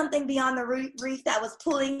there was something beyond the reef that was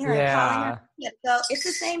pulling her and calling her. Yeah, so it's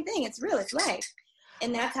the same thing. It's real. It's life.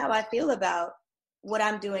 And that's how I feel about what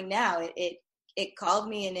I'm doing now. It called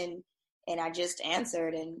me and I just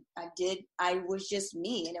answered and I was just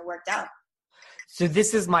me and it worked out. So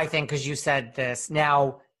this is my thing, because you said this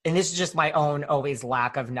now, and this is just my own always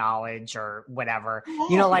lack of knowledge or whatever.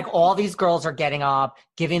 Yeah. Like all these girls are getting up,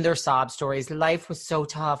 giving their sob stories. Life was so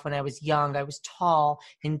tough when I was young. I was tall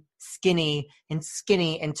and skinny and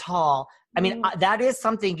tall. I mean, that is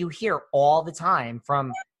something you hear all the time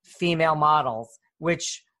from female models,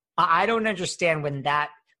 which I don't understand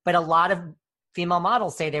but a lot of female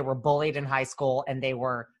models say they were bullied in high school and they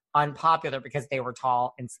were unpopular because they were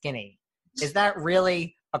tall and skinny. Is that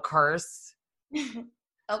really a curse?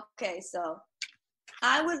 Okay, so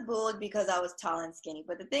I was bullied because I was tall and skinny.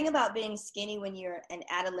 But the thing about being skinny when you're an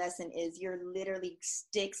adolescent is you're literally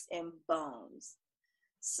sticks and bones.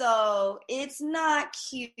 So it's not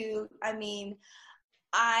cute. I mean,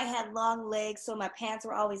 I had long legs, so my pants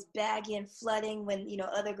were always baggy and flooding when,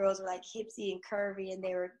 other girls were like hipsy and curvy and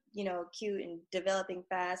they were, cute and developing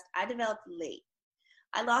fast. I developed late.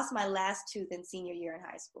 I lost my last tooth in senior year in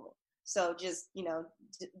high school. So just,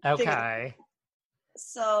 Okay.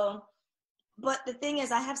 So, but the thing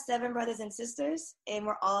is, I have 7 brothers and sisters, and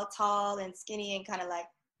we're all tall and skinny and kind of like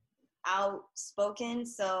outspoken.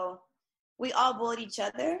 So we all bullied each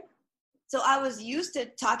other. So I was used to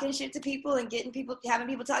talking shit to people and having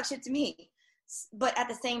people talk shit to me. But at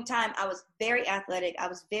the same time, I was very athletic. I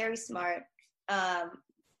was very smart,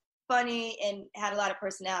 funny, and had a lot of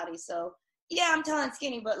personality. So yeah, I'm tall and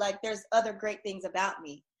skinny, but like there's other great things about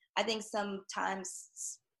me. I think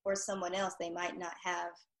sometimes for someone else, they might not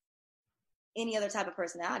have any other type of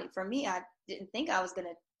personality. For me, I didn't think I was going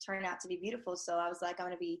to turn out to be beautiful. So I was like, I'm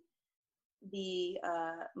going to be the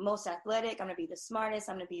most athletic. I'm going to be the smartest.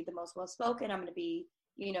 I'm going to be the most well-spoken. I'm going to be,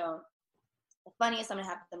 the funniest. I'm going to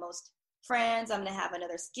have the most friends. I'm going to have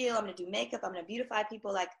another skill. I'm going to do makeup. I'm going to beautify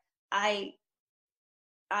people. Like I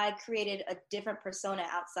created a different persona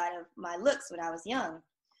outside of my looks when I was young.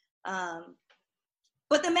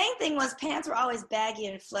 But the main thing was pants were always baggy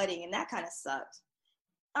and flooding, and that kind of sucked.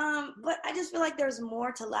 But I just feel like there's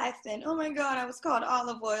more to life than, oh my God, I was called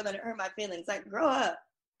olive oil and it hurt my feelings. Like, grow up.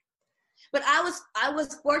 But I was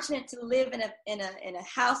fortunate to live in a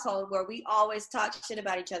household where we always talked shit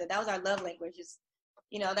about each other. That was our love language. That's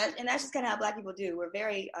just kind of how Black people do. We're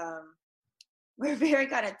very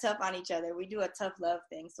kind of tough on each other. We do a tough love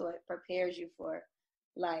thing, so it prepares you for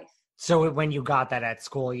life. So when you got that at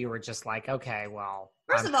school, you were just like, okay, well,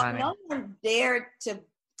 first of all, no one dared to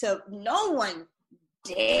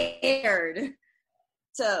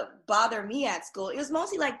bother me at school. It was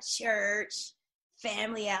mostly like church,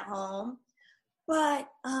 family at home, but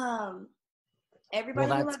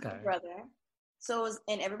everybody knew my big brother. So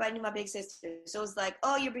and everybody knew my big sister. So it was like,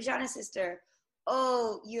 oh, you're Brianna's sister.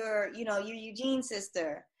 Oh, you're Eugene's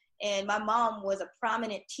sister. And my mom was a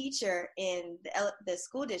prominent teacher in the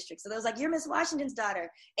school district. So they was like, you're Miss Washington's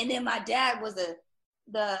daughter. And then my dad was the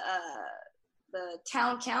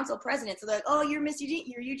town council president. So they're like, oh, you're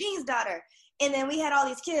Eugene's daughter. And then we had all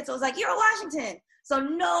these kids. So it was like, you're a Washington. So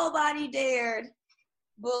nobody dared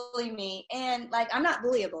bully me. And like, I'm not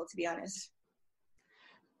bullyable, to be honest.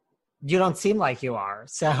 You don't seem like you are.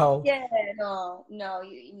 So yeah, no,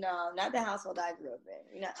 not the household I grew up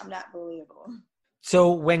in. I'm not bullyable.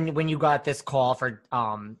 So when you got this call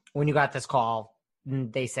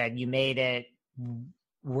they said you made it.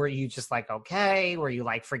 Were you just like, okay? Were you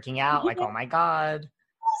like freaking out? Like, oh my God.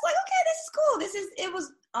 I was like, okay, this is cool. It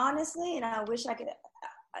was honestly, and I wish I could,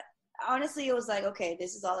 honestly, it was like, okay,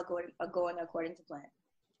 this is all going according to plan.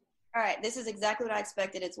 All right, this is exactly what I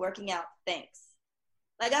expected. It's working out. Thanks.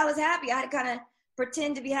 Like, I was happy. I had to kind of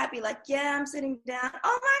pretend to be happy. Like, yeah, I'm sitting down.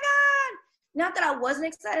 Oh my God. Not that I wasn't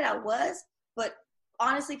excited. I was, but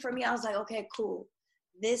honestly, for me, I was like, okay, cool.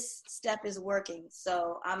 This step is working.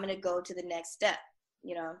 So I'm going to go to the next step,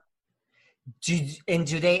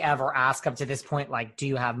 Do they ever ask up to this point, like, do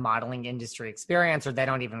you have modeling industry experience, or they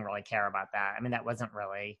don't even really care about that? I mean, that wasn't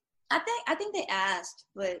really. I think they asked,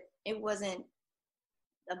 but it wasn't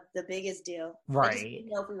the biggest deal. Right. I just didn't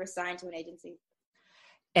know if we were signed to an agency.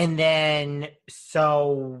 And then,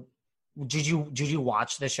 so did you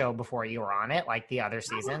watch the show before you were on it, like the other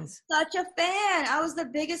seasons? I was such a fan. I was the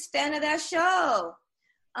biggest fan of that show.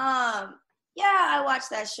 Yeah, I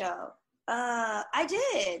watched that show. I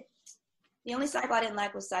did. The only cycle I didn't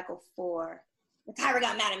like was cycle 4. Tyra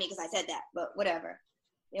got mad at me because I said that, but whatever.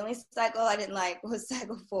 The only cycle I didn't like was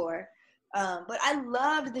cycle 4. But I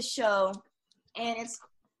loved the show, and it's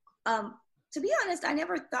to be honest, I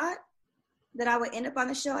never thought that I would end up on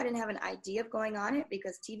the show. I didn't have an idea of going on it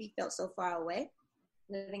because TV felt so far away,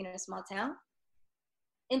 living in a small town,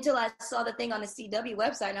 until I saw the thing on the CW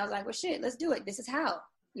website, and I was like, well, shit, let's do it. This is how,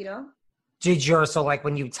 So like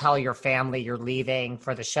when you tell your family you're leaving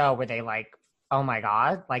for the show, were they like, oh my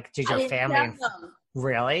God? Like, did your family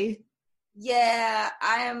really? Yeah,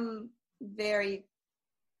 I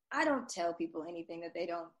don't tell people anything that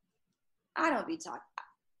I don't be talking.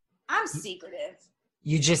 I'm secretive.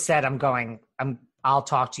 You just said, I'll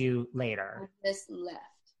talk to you later.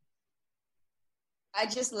 I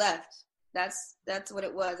just left. That's what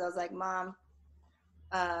it was. I was like, Mom,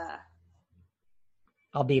 I'll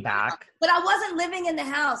be back. But I wasn't living in the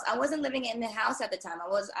house. I wasn't living in the house at the time. I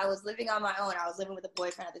was living on my own. I was living with a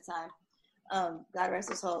boyfriend at the time. God rest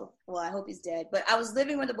his soul. Well, I hope he's dead. But I was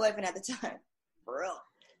living with a boyfriend at the time. For real.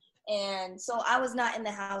 And so I was not in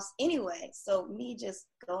the house anyway. So me just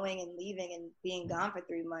going and leaving and being gone for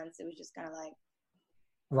 3 months, it was just kind of like.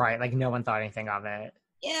 Right. Like no one thought anything of it.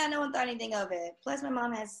 Yeah, no one thought anything of it. Plus, my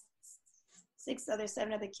mom has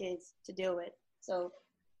 7 other kids to deal with. So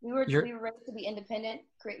we were raised to be independent,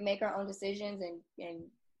 make our own decisions, and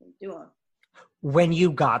do them. When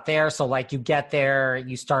you got there, so like you get there,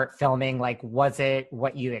 you start filming, like was it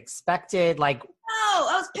what you expected? Like, no,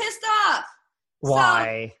 I was pissed off.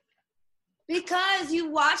 Why? So, because you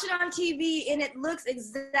watch it on TV and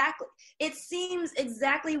it seems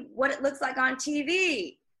exactly what it looks like on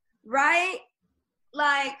TV, right?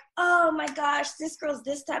 Like, oh my gosh, this girl's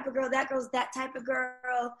this type of girl, that girl's that type of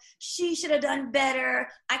girl. She should have done better.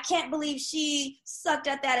 I can't believe she sucked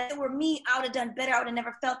at that. If it were me, I would have done better. I would have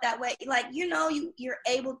never felt that way. Like, you're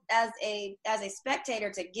able as a spectator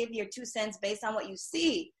to give your 2 cents based on what you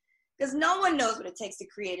see. Because no one knows what it takes to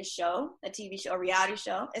create a show, a TV show, a reality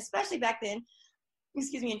show, especially back then,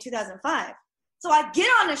 in 2005. So I get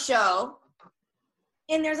on the show,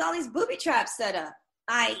 and there's all these booby traps set up,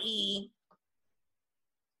 i.e.,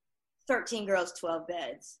 13 girls, 12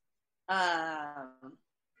 beds.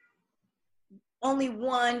 Only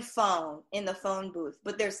one phone in the phone booth,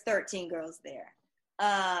 but there's 13 girls there.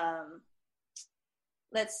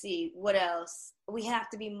 Let's see, what else? We have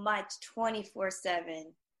to be mic'd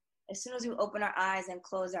 24/7. As soon as we open our eyes and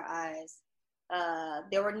close our eyes.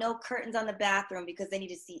 There were no curtains on the bathroom because they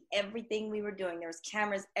needed to see everything we were doing. There was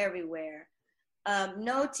cameras everywhere.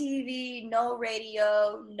 No TV, no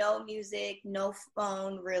radio, no music, no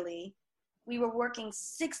phone, really. We were working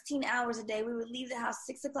 16 hours a day. We would leave the house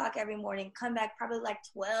 6 o'clock every morning, come back probably like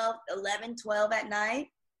 12 at night.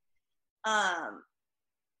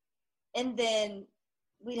 And then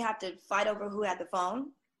we'd have to fight over who had the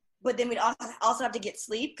phone. But then we'd also have to get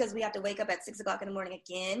sleep because we have to wake up at 6 o'clock in the morning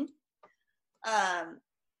again.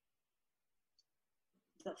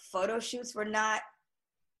 The photo shoots were not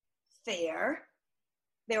fair.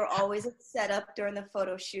 They were always a setup during the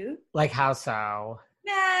photo shoot. Like how so?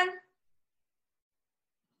 Man,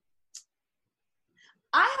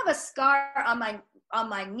 I have a scar on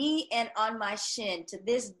my knee and on my shin to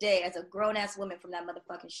this day as a grown-ass woman from that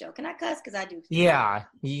motherfucking show. Can I cuss? Because I do. Yeah,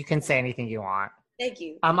 you can say anything you want. Thank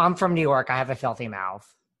you. I'm from New York. I have a filthy mouth.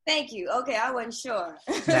 Thank you. Okay, I wasn't sure.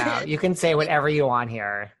 No, you can say whatever you want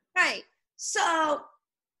here. Right. So,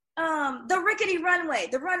 the rickety runway.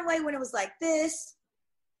 The runway when it was like this,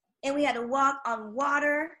 and we had to walk on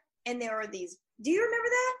water, and there were these. Do you remember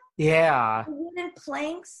that? Yeah. Wooden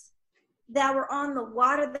planks that were on the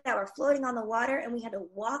water, that were floating on the water, and we had to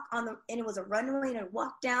walk on and it was a runway, and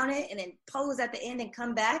walk down it, and then pose at the end and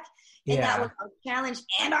come back. And that was our challenge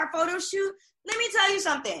and our photo shoot. Let me tell you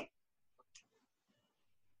something.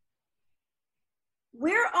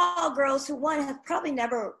 We're all girls who, one, have probably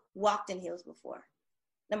never walked in heels before.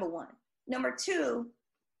 Number one. Number two,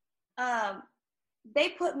 they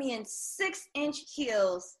put me in 6-inch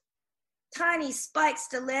heels, tiny spike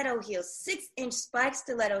stiletto heels, 6-inch spike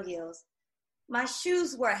stiletto heels. My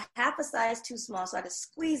shoes were half a size too small, so I had to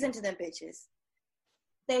squeeze into them bitches.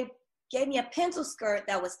 They gave me a pencil skirt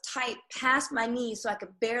that was tight past my knees so I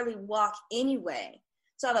could barely walk anyway.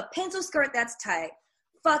 So I have a pencil skirt that's tight,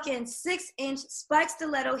 fucking 6-inch spike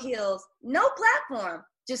stiletto heels, no platform,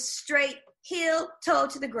 just straight heel, toe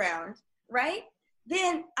to the ground, right?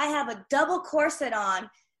 Then I have a double corset on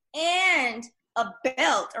and a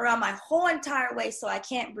belt around my whole entire waist so I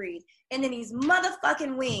can't breathe. And then these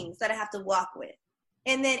motherfucking wings that I have to walk with.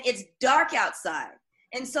 And then it's dark outside.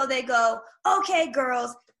 And so they go, okay,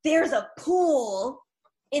 girls, there's a pool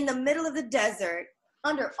in the middle of the desert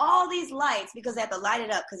under all these lights because they have to light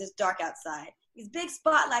it up because it's dark outside. These big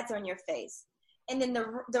spotlights are in your face. And then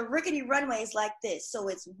the rickety runway is like this. So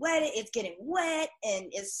it's wet, it's getting wet and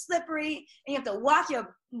it's slippery. And you have to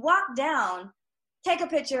walk down, take a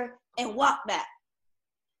picture, and walk back.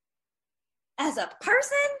 As a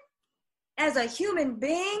person, as a human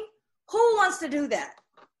being, who wants to do that?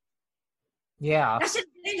 Yeah. That shit's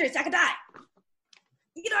dangerous. I could die.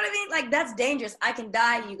 You know what I mean? Like, that's dangerous. I can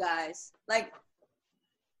die, you guys. Like,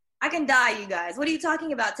 I can die, you guys. What are you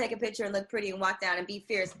talking about? Take a picture and look pretty and walk down and be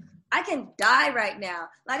fierce. I can die right now.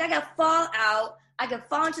 Like, I could fall out. I could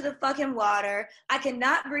fall into the fucking water. I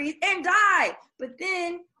cannot breathe and die. But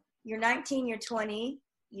then you're 19, you're 20,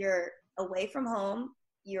 you're away from home.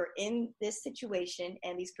 You're in this situation,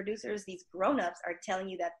 and these producers, these grown-ups are telling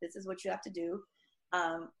you that this is what you have to do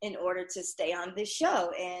in order to stay on this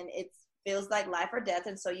show. And it feels like life or death,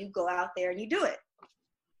 and so you go out there and you do it.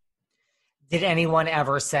 Did anyone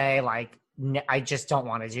ever say, like, I just don't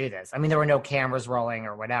want to do this? I mean, there were no cameras rolling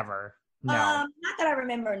or whatever. No. Not that I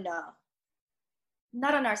remember, no.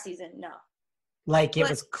 Not on our season, no. Like, it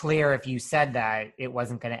was clear if you said that, it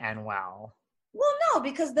wasn't going to end well. Well, no,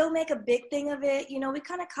 because they'll make a big thing of it. You know, we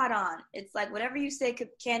kind of caught on. It's like whatever you say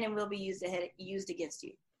can and will be used against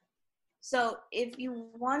you. So if you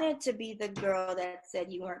wanted to be the girl that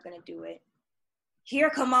said you weren't going to do it, here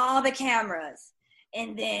come all the cameras.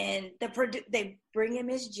 And then they bring in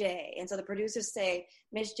Miss J. And so the producers say,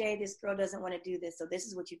 Miss J, this girl doesn't want to do this. So this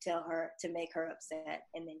is what you tell her to make her upset,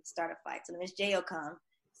 and then start a fight. So Miss J will come,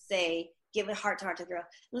 say, give a heart to heart to the girl.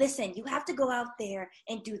 Listen, you have to go out there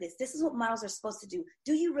and do this. This is what models are supposed to do.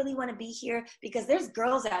 Do you really want to be here? Because there's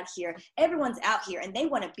girls out here. Everyone's out here and they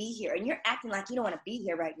want to be here. And you're acting like you don't want to be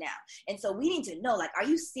here right now. And so we need to know, like, are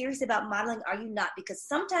you serious about modeling? Are you not? Because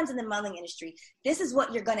sometimes in the modeling industry, this is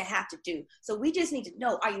what you're going to have to do. So we just need to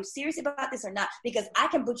know, are you serious about this or not? Because I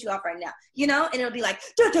can boot you off right now, you know? And it'll be like,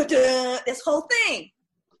 this whole thing.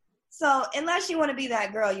 So unless you want to be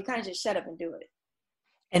that girl, you kind of just shut up and do it.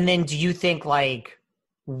 And then do you think, like,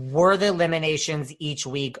 were the eliminations each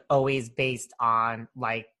week always based on,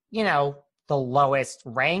 like, you know, the lowest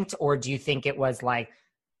ranked? Or do you think it was like,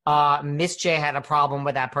 Miss J had a problem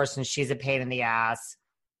with that person, she's a pain in the ass,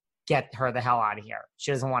 get her the hell out of here,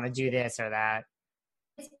 she doesn't want to do this or that?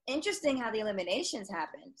 It's interesting how the eliminations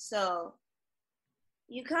happen. So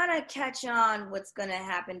you kind of catch on what's going to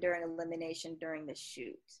happen during elimination during the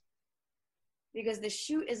shoot. Because the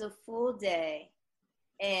shoot is a full day.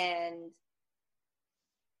 And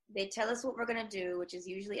they tell us what we're going to do, which is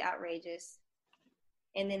usually outrageous.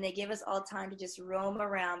 And then they give us all time to just roam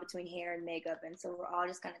around between hair and makeup. And so we're all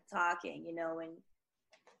just kind of talking, you know, and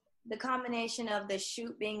the combination of the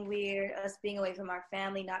shoot being weird, us being away from our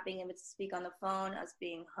family, not being able to speak on the phone, us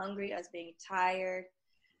being hungry, us being tired,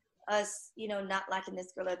 us, you know, not liking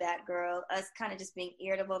this girl or that girl, us kind of just being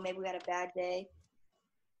irritable. Maybe we had a bad day.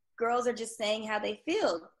 Girls are just saying how they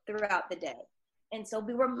feel throughout the day. And so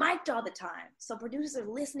we were mic'd all the time. So producers are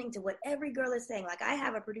listening to what every girl is saying. Like, I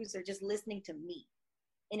have a producer just listening to me.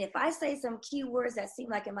 And if I say some key words that seem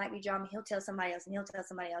like it might be drama, he'll tell somebody else, and he'll tell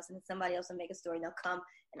somebody else, and then somebody else will make a story, and they'll come,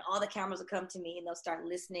 and all the cameras will come to me, and they'll start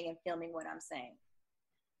listening and filming what I'm saying.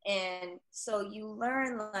 And so you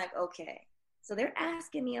learn, like, okay, so they're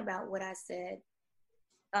asking me about what I said.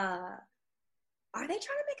 Are they trying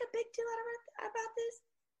to make a big deal about this?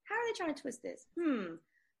 How are they trying to twist this?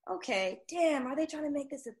 Okay, damn, are they trying to make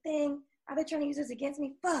this a thing? Are they trying to use this against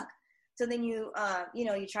me? Fuck. So then you, you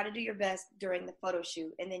know, you try to do your best during the photo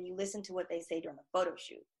shoot, and then you listen to what they say during the photo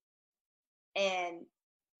shoot. And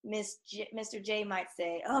Mr. J might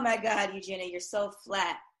say, oh my God, Eugenia, you're so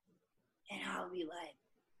flat. And I'll be like,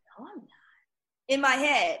 no, I'm not. In my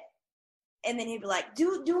head. And then he'd be like,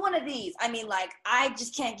 do one of these. I mean, like, I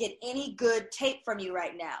just can't get any good tape from you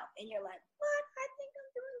right now. And you're like, what? I think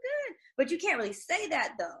I'm doing good. But you can't really say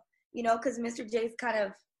that, though, you know, because Mr. J's kind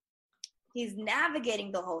of, he's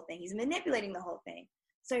navigating the whole thing. He's manipulating the whole thing.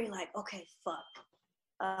 So you're like, okay, fuck.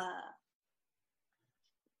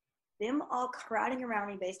 Them all crowding around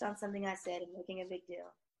me based on something I said and making a big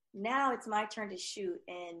deal. Now it's my turn to shoot,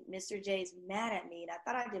 and Mr. J's mad at me, and I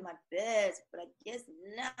thought I did my best, but I guess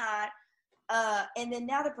not. And then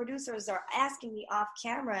now the producers are asking me off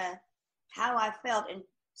camera how I felt and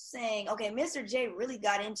saying, okay, Mr. J really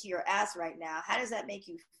got into your ass right now. How does that make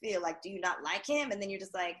you feel? Like, do you not like him? And then you're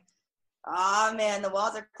just like, oh man, the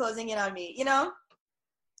walls are closing in on me, you know?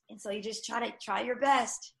 And so you just try your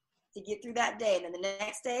best to get through that day. And then the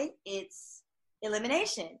next day, it's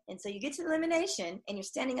elimination. And so you get to the elimination, and you're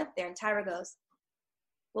standing up there, and Tyra goes,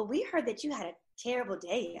 well, we heard that you had a terrible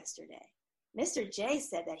day yesterday. Mr. J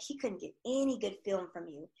said that he couldn't get any good film from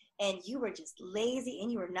you, and you were just lazy,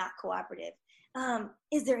 and you were not cooperative.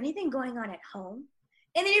 Is there anything going on at home?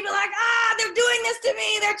 And then you'd be like, they're doing this to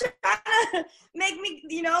me. They're trying to make me,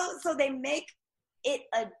 you know, so they make it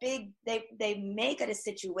they make it a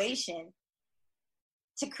situation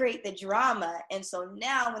to create the drama. And so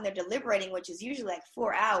now when they're deliberating, which is usually like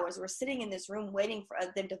 4 hours, we're sitting in this room waiting for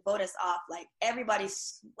them to vote us off. Like,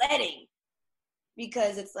 everybody's sweating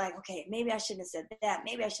because it's like, okay, maybe I shouldn't have said that.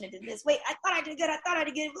 Maybe I shouldn't have did this. Wait, I thought I did good.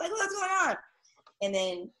 Like, what's going on? And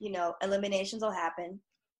then, you know, eliminations will happen.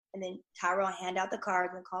 And then Tyra will hand out the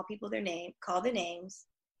cards and call people call their names.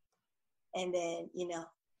 And then, you know,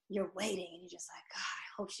 you're waiting, and you're just like, God, I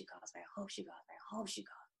hope she calls me. I hope she calls me. I hope she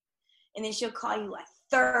calls me. And then she'll call you like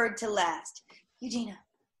third to last. Eugenia,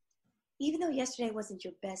 even though yesterday wasn't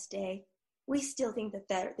your best day, we still think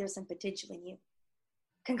that there's some potential in you.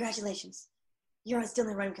 Congratulations. You're still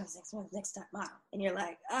in the running because next time model. And you're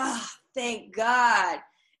like, thank God.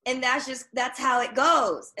 And that's how it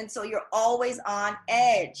goes. And so you're always on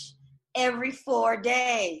edge every 4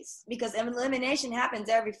 days, because elimination happens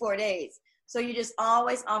every 4 days. So you're just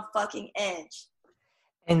always on fucking edge.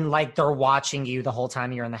 And like, they're watching you the whole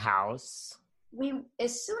time you're in the house.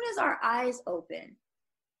 as soon as our eyes open,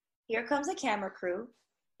 here comes a camera crew,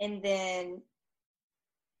 and then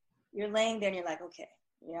you're laying there and you're like, okay,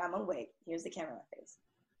 yeah, I'm awake. Here's the camera in my face.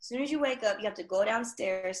 As soon as you wake up, you have to go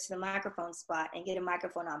downstairs to the microphone spot and get a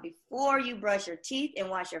microphone on before you brush your teeth and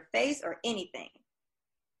wash your face or anything.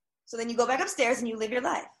 So then you go back upstairs and you live your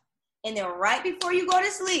life. And then right before you go to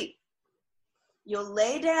sleep, you'll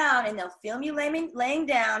lay down and they'll film you laying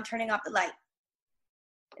down, turning off the light.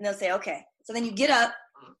 And they'll say, okay. So then you get up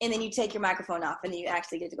and then you take your microphone off and then you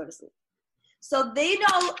actually get to go to sleep. So they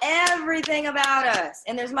know everything about us.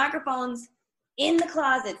 And there's microphones in the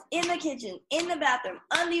closets, in the kitchen, in the bathroom,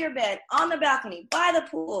 under your bed, on the balcony, by the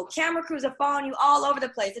pool. Camera crews are following you all over the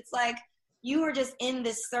place. It's like you were just in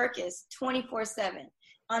this circus 24/7.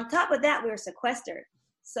 On top of that, we were sequestered.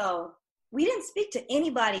 So we didn't speak to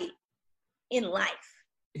anybody in life.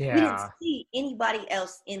 Yeah. We didn't see anybody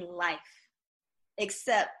else in life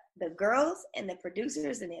except the girls and the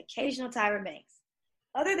producers and the occasional Tyra Banks.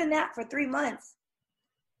 Other than that, for 3 months,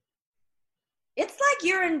 it's like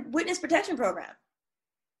you're in witness protection program.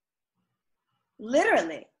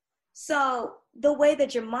 Literally. So the way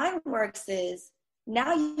that your mind works is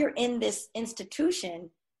now you're in this institution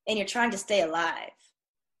and you're trying to stay alive.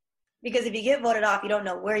 Because if you get voted off, you don't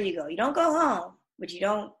know where you go. You don't go home, but you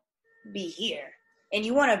don't be here. And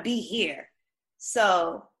you want to be here.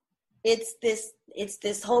 So it's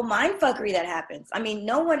this whole mind fuckery that happens. I mean,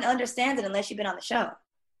 no one understands it unless you've been on the show.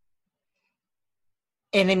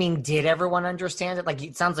 And I mean, did everyone understand it? Like,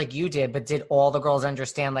 it sounds like you did, but did all the girls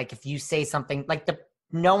understand? Like, if you say something, like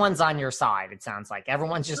no one's on your side, it sounds like.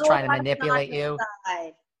 Everyone's just trying to manipulate you.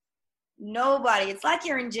 Side. Nobody. It's like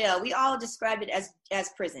you're in jail. We all described it as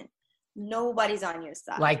prison. Nobody's on your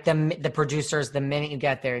side. Like the producers, the minute you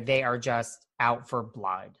get there, they are just out for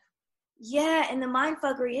blood. Yeah, and the mind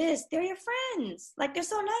fuckery is they're your friends. Like, they're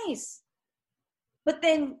so nice. But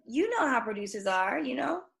then you know how producers are, you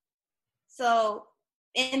know? So,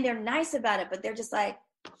 and they're nice about it, but they're just like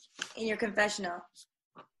in your confessional.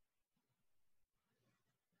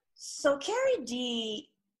 So Carrie D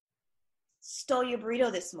stole your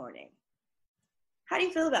burrito this morning. How do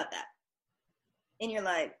you feel about that? And you're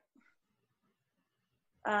like,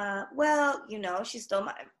 well, you know, she stole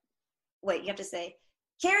my, wait, you have to say,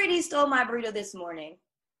 Carrie D stole my burrito this morning.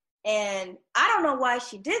 And I don't know why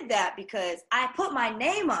she did that because I put my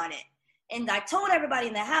name on it. And I told everybody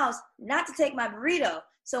in the house not to take my burrito.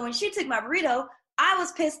 So when she took my burrito, I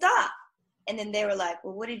was pissed off. And then they were like,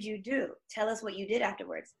 well, what did you do? Tell us what you did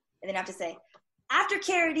afterwards. And then I have to say, after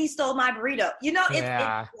Carrie D stole my burrito. You know, it's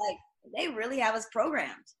like they really have us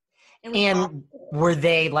programmed. And were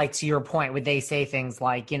they, like, to your point, would they say things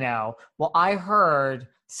like, you know, well, I heard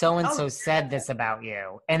so-and-so said this about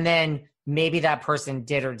you. And then maybe that person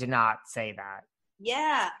did or did not say that.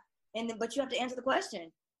 Yeah. But you have to answer the question.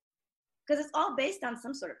 Because it's all based on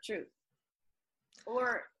some sort of truth.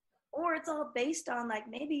 Or it's all based on, like,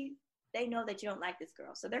 maybe they know that you don't like this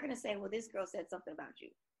girl. So they're going to say, well, this girl said something about you.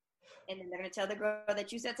 And then they're going to tell the girl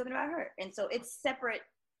that you said something about her. And so it's separate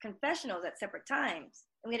confessionals at separate times.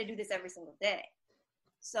 And we had to do this every single day.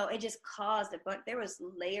 So it just caused a bunch. There was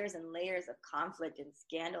layers and layers of conflict and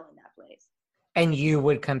scandal in that place. And you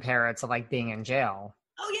would compare it to, like, being in jail.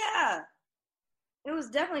 Oh, yeah. It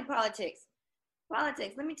was definitely politics.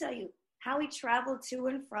 Politics. Let me tell you, how we traveled to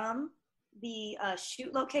and from the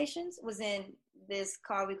shoot locations was in this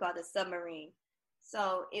car we call the submarine.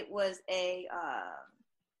 So it was a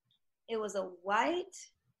white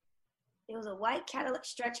Cadillac,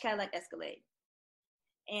 stretch Cadillac Escalade.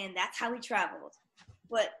 And that's how we traveled.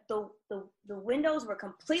 But the windows were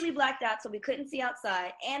completely blacked out, so we couldn't see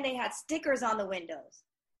outside. And they had stickers on the windows.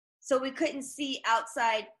 So we couldn't see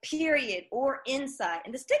outside, period, or inside.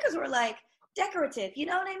 And the stickers were like decorative, you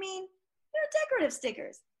know what I mean? They're decorative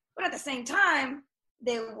stickers. But at the same time,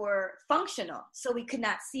 they were functional. So we could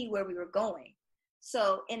not see where we were going.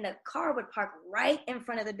 So in the car would park right in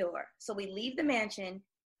front of the door. So we leave the mansion,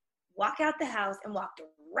 walk out the house, and walk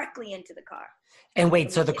directly into the car. And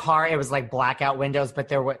wait, so the car, it was like blackout windows, but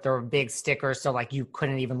there were big stickers, so like you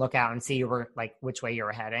couldn't even look out and see you were like which way you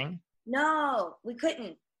were heading? No, we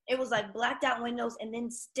couldn't. It was like blacked out windows and then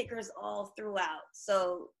stickers all throughout.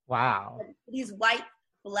 So wow, these white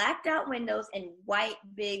blacked out windows and white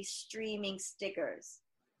big streaming stickers.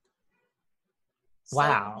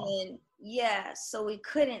 Wow. So then, yeah, so we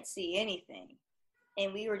couldn't see anything,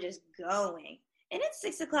 and we were just going. And it's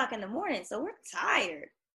 6 o'clock in the morning, so we're tired,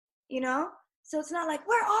 you know? So it's not like,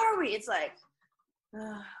 where are we? It's like,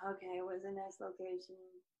 okay, where's the next location?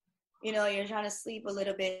 You know, you're trying to sleep a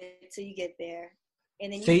little bit till you get there.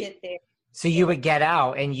 And then you get there, So you would get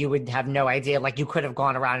out and you would have no idea. Like you could have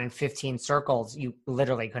gone around in 15 circles. You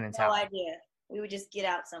literally couldn't tell. No idea. We would just get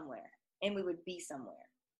out somewhere and we would be somewhere.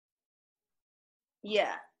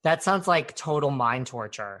 Yeah. That sounds like total mind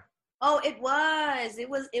torture. Oh, it was.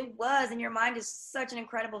 And your mind is such an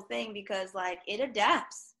incredible thing because like it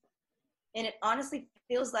adapts. And it honestly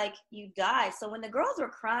feels like you die. So when the girls were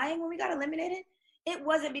crying when we got eliminated, it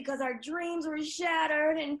wasn't because our dreams were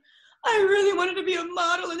shattered and I really wanted to be a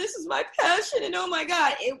model and this is my passion and oh my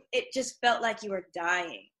God, it just felt like you were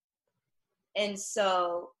dying. And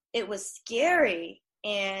so it was scary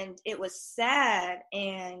and it was sad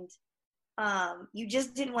and you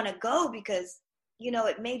just didn't want to go because, you know,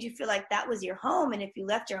 it made you feel like that was your home. And if you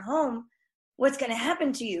left your home, what's going to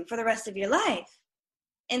happen to you for the rest of your life?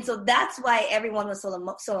 And so that's why everyone was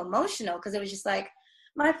so emotional because it was just like,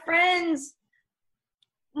 my friends,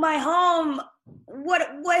 my home,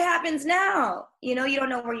 what happens now? You know, you don't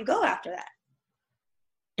know where you go after that.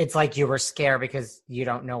 It's like you were scared because you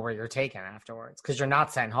don't know where you're taken afterwards because you're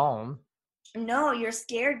not sent home. No, you're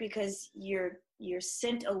scared because you're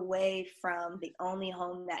sent away from the only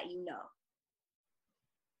home that you know.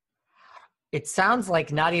 It sounds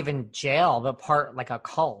like not even jail, but part like a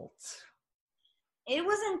cult. It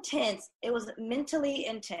was intense. It was mentally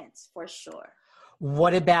intense for sure.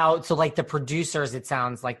 What about, so like the producers, it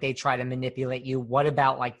sounds like they try to manipulate you. What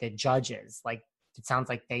about like the judges? Like it sounds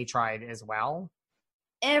like they tried as well.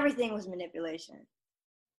 Everything was manipulation.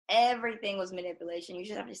 Everything was manipulation. You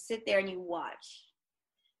just have to sit there and you watch.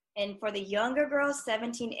 And for the younger girls,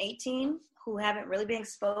 17, 18, who haven't really been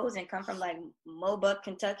exposed and come from like Mobuck,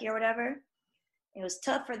 Kentucky or whatever, it was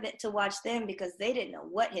tough for them to watch them because they didn't know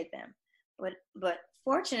what hit them. But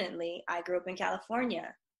fortunately, I grew up in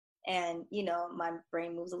California and, you know, my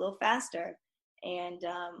brain moves a little faster. And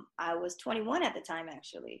I was 21 at the time,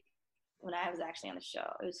 actually, when I was actually on the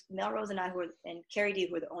show. It was Melrose and I and Carrie D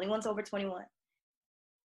who were the only ones over 21.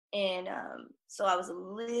 And so I was a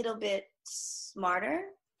little bit smarter.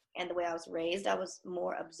 And the way I was raised, I was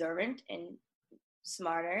more observant and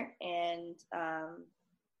smarter. And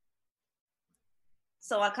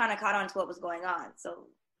so I kind of caught on to what was going on. So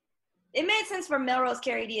it made sense for Melrose,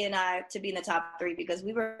 Carrie D, and I to be in the top 3 because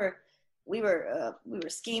we were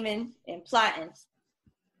scheming and plotting.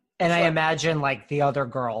 And I imagine like the other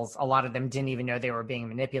girls, a lot of them didn't even know they were being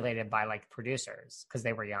manipulated by like producers because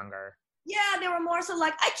they were younger. Yeah, they were more so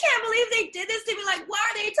like, I can't believe they did this to me. Like, why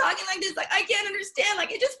are they talking like this? Like, I can't understand.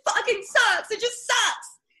 Like, it just fucking sucks. It just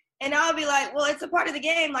sucks. And I'll be like, well, it's a part of the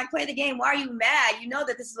game. Like, play the game. Why are you mad? You know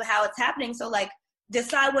that this is how it's happening. So, like,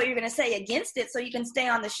 decide what you're going to say against it so you can stay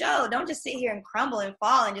on the show. Don't just sit here and crumble and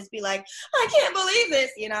fall and just be like, I can't believe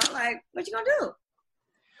this. You know, like, what you going to do?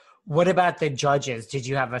 What about the judges? Did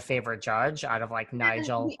you have a favorite judge out of like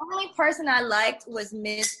Nigel? The only person I liked was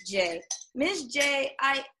Miss J. Miss J,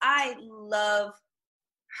 I love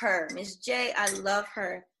her. Miss J, I love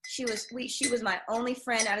her. She was sweet. She was my only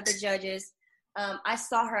friend out of the judges. I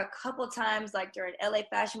saw her a couple times, like during LA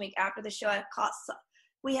Fashion Week after the show.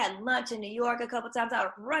 We had lunch in New York a couple times. I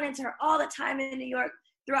would run into her all the time in New York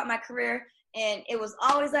throughout my career. And it was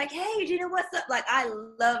always like, hey, Gina, what's up? Like, I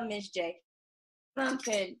love Miss J.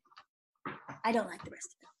 I don't like the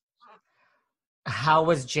rest of them. How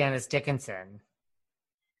was Janice Dickinson?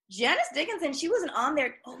 Janice Dickinson, she wasn't on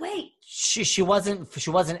there. Oh wait, she wasn't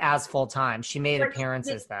as full time. She made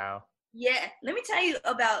appearances though. Yeah, let me tell you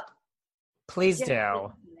about. Please Janice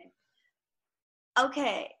do. Dickinson.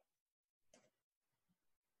 Okay.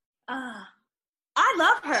 I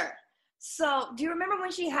love her. So, do you remember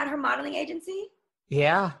when she had her modeling agency?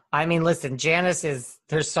 Yeah, I mean, listen,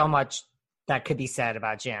 there's so much that could be said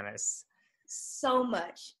about Janice. So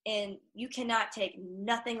much, and you cannot take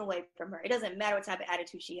nothing away from her. It doesn't matter what type of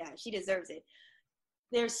attitude she has. She deserves it.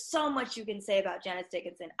 There's so much you can say about Janice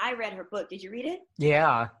Dickinson. I read her book. Did you read it?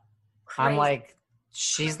 Yeah. Crazy. I'm like,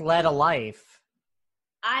 she's led a life.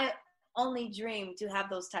 I only dream to have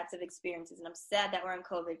those types of experiences, and I'm sad that we're in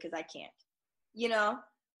COVID because I can't. You know?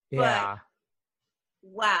 Yeah. But,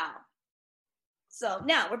 wow. So,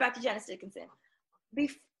 now, we're back to Janice Dickinson.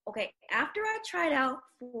 Okay, after I tried out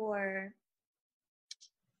for...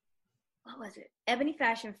 what was it? Ebony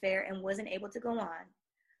Fashion Fair and wasn't able to go on.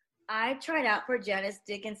 I tried out for Janice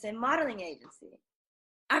Dickinson Modeling Agency.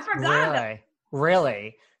 I forgot about it.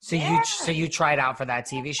 Really? So yeah. you tried out for that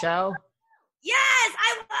TV show? Yes,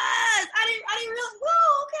 I was. I didn't realize.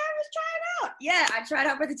 Whoa, okay, I was trying out. Yeah, I tried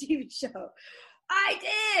out for the TV show. I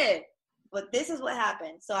did. But this is what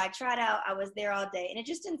happened. So I tried out. I was there all day, and it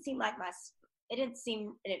just didn't seem like it didn't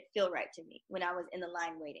feel right to me when I was in the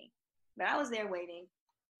line waiting. But I was there waiting.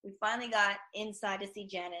 We finally got inside to see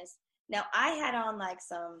Janice. Now, I had on like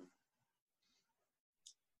some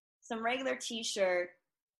some regular t-shirt,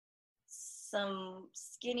 some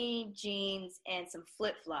skinny jeans, and some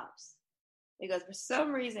flip-flops. Because for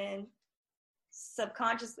some reason,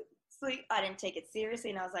 subconsciously, I didn't take it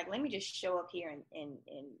seriously. And I was like, let me just show up here and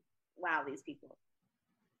wow these people.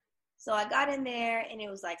 So I got in there, and it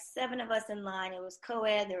was like 7 of us in line. It was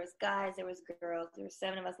co-ed. There was guys. There was girls. There were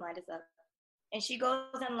 7 of us lined us up. And she goes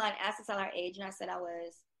in line, asks us all our age, and I said I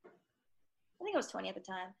think I was 20 at the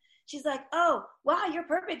time. She's like, oh, wow, you're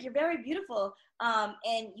perfect. You're very beautiful.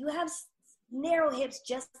 And you have narrow hips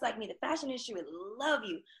just like me. The fashion industry would love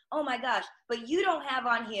you. Oh, my gosh. But you don't have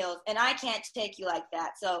on heels, and I can't take you like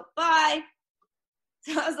that. So, bye.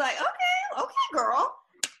 So I was like, okay, girl.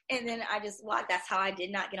 And then I just walked. That's how I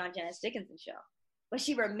did not get on Janice Dickinson's show. But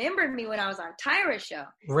she remembered me when I was on Tyra's show.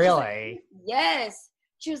 Really? Like, yes.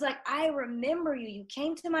 She was like, I remember you. You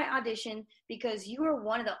came to my audition because you were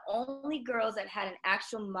one of the only girls that had an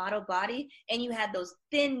actual model body, and you had those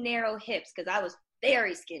thin, narrow hips, because I was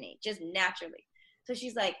very skinny, just naturally. So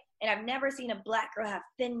she's like, and I've never seen a black girl have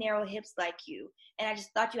thin, narrow hips like you. And I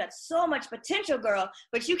just thought you had so much potential, girl,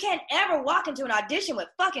 but you can't ever walk into an audition with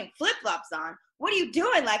fucking flip-flops on. What are you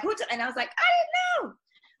doing? Like, and I was like, I didn't know.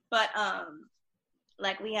 But,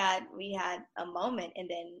 like, we had a moment, and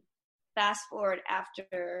then fast forward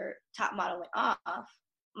after Top Model went off,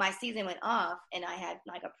 my season went off, and I had,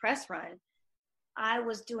 like, a press run. I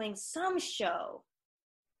was doing some show,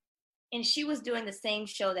 and she was doing the same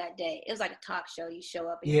show that day. It was like a talk show. You show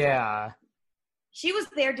up. And yeah. She was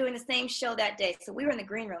there doing the same show that day. So we were in the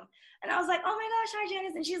green room. And I was like, oh, my gosh, hi,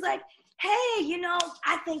 Janice. And she's like, hey, you know,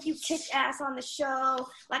 I think you kick ass on the show.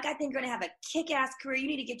 Like, I think you're going to have a kick-ass career. You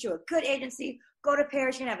need to get you a good agency. Go to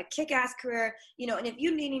Paris. You're going to have a kick-ass career. You know, and if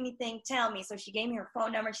you need anything, tell me. So she gave me her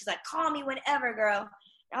phone number. She's like, call me whenever, girl.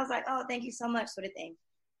 And I was like, oh, thank you so much, sort of thing.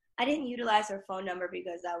 I didn't utilize her phone number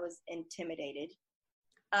because I was intimidated.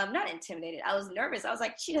 Not intimidated. I was nervous. I was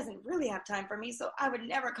like, she doesn't really have time for me, so I would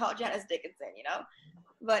never call Janice Dickinson, you know?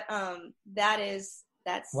 But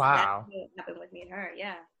that's wow. what happened with me and her,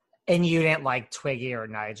 yeah. And you didn't like Twiggy or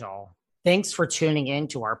Nigel. Thanks for tuning in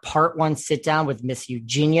to our part 1 sit down with Miss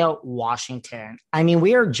Eugenia Washington. I mean,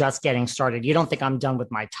 we are just getting started. You don't think I'm done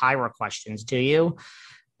with my Tyra questions, do you?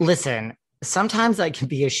 Listen, sometimes I can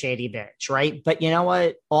be a shady bitch, right? But you know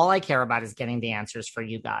what? All I care about is getting the answers for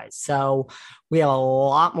you guys. So we have a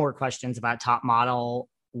lot more questions about Top Model,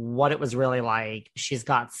 what it was really like. She's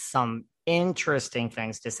got some interesting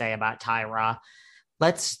things to say about Tyra.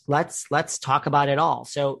 Let's talk about it all.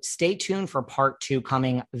 So stay tuned for part 2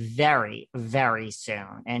 coming very, very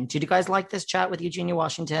soon. And did you guys like this chat with Eugenia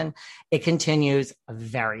Washington? It continues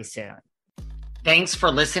very soon. Thanks for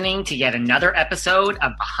listening to yet another episode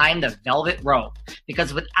of Behind the Velvet Rope.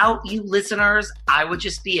 Because without you listeners, I would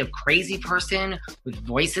just be a crazy person with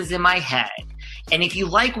voices in my head. And if you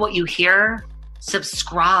like what you hear,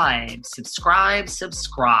 subscribe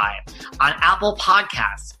on Apple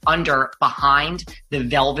Podcasts under Behind the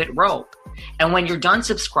Velvet Rope. And when you're done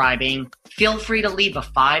subscribing, feel free to leave a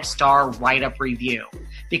 5-star write-up review,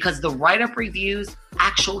 because the write-up reviews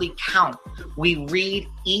actually count. We read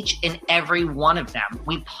each and every one of them.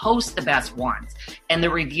 We post the best ones, and the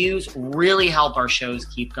reviews really help our shows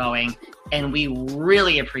keep going. And we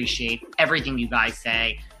really appreciate everything you guys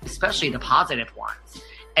say, especially the positive ones.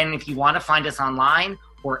 And if you want to find us online,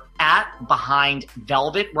 we're at Behind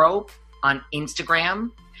Velvet Rope on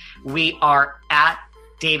Instagram. We are at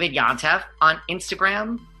David Yontef on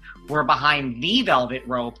Instagram. We're Behind the Velvet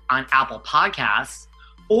Rope on Apple Podcasts.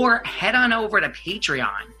 Or head on over to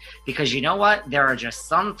Patreon, because you know what? There are just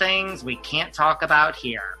some things we can't talk about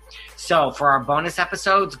here. So for our bonus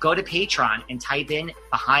episodes, go to Patreon and type in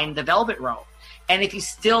Behind the Velvet Rope. And if you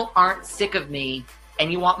still aren't sick of me and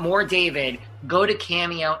you want more David, go to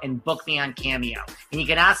Cameo and book me on Cameo. And you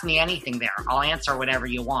can ask me anything there. I'll answer whatever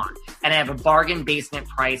you want. And I have a bargain basement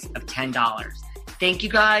price of $10. Thank you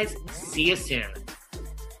guys. See you soon.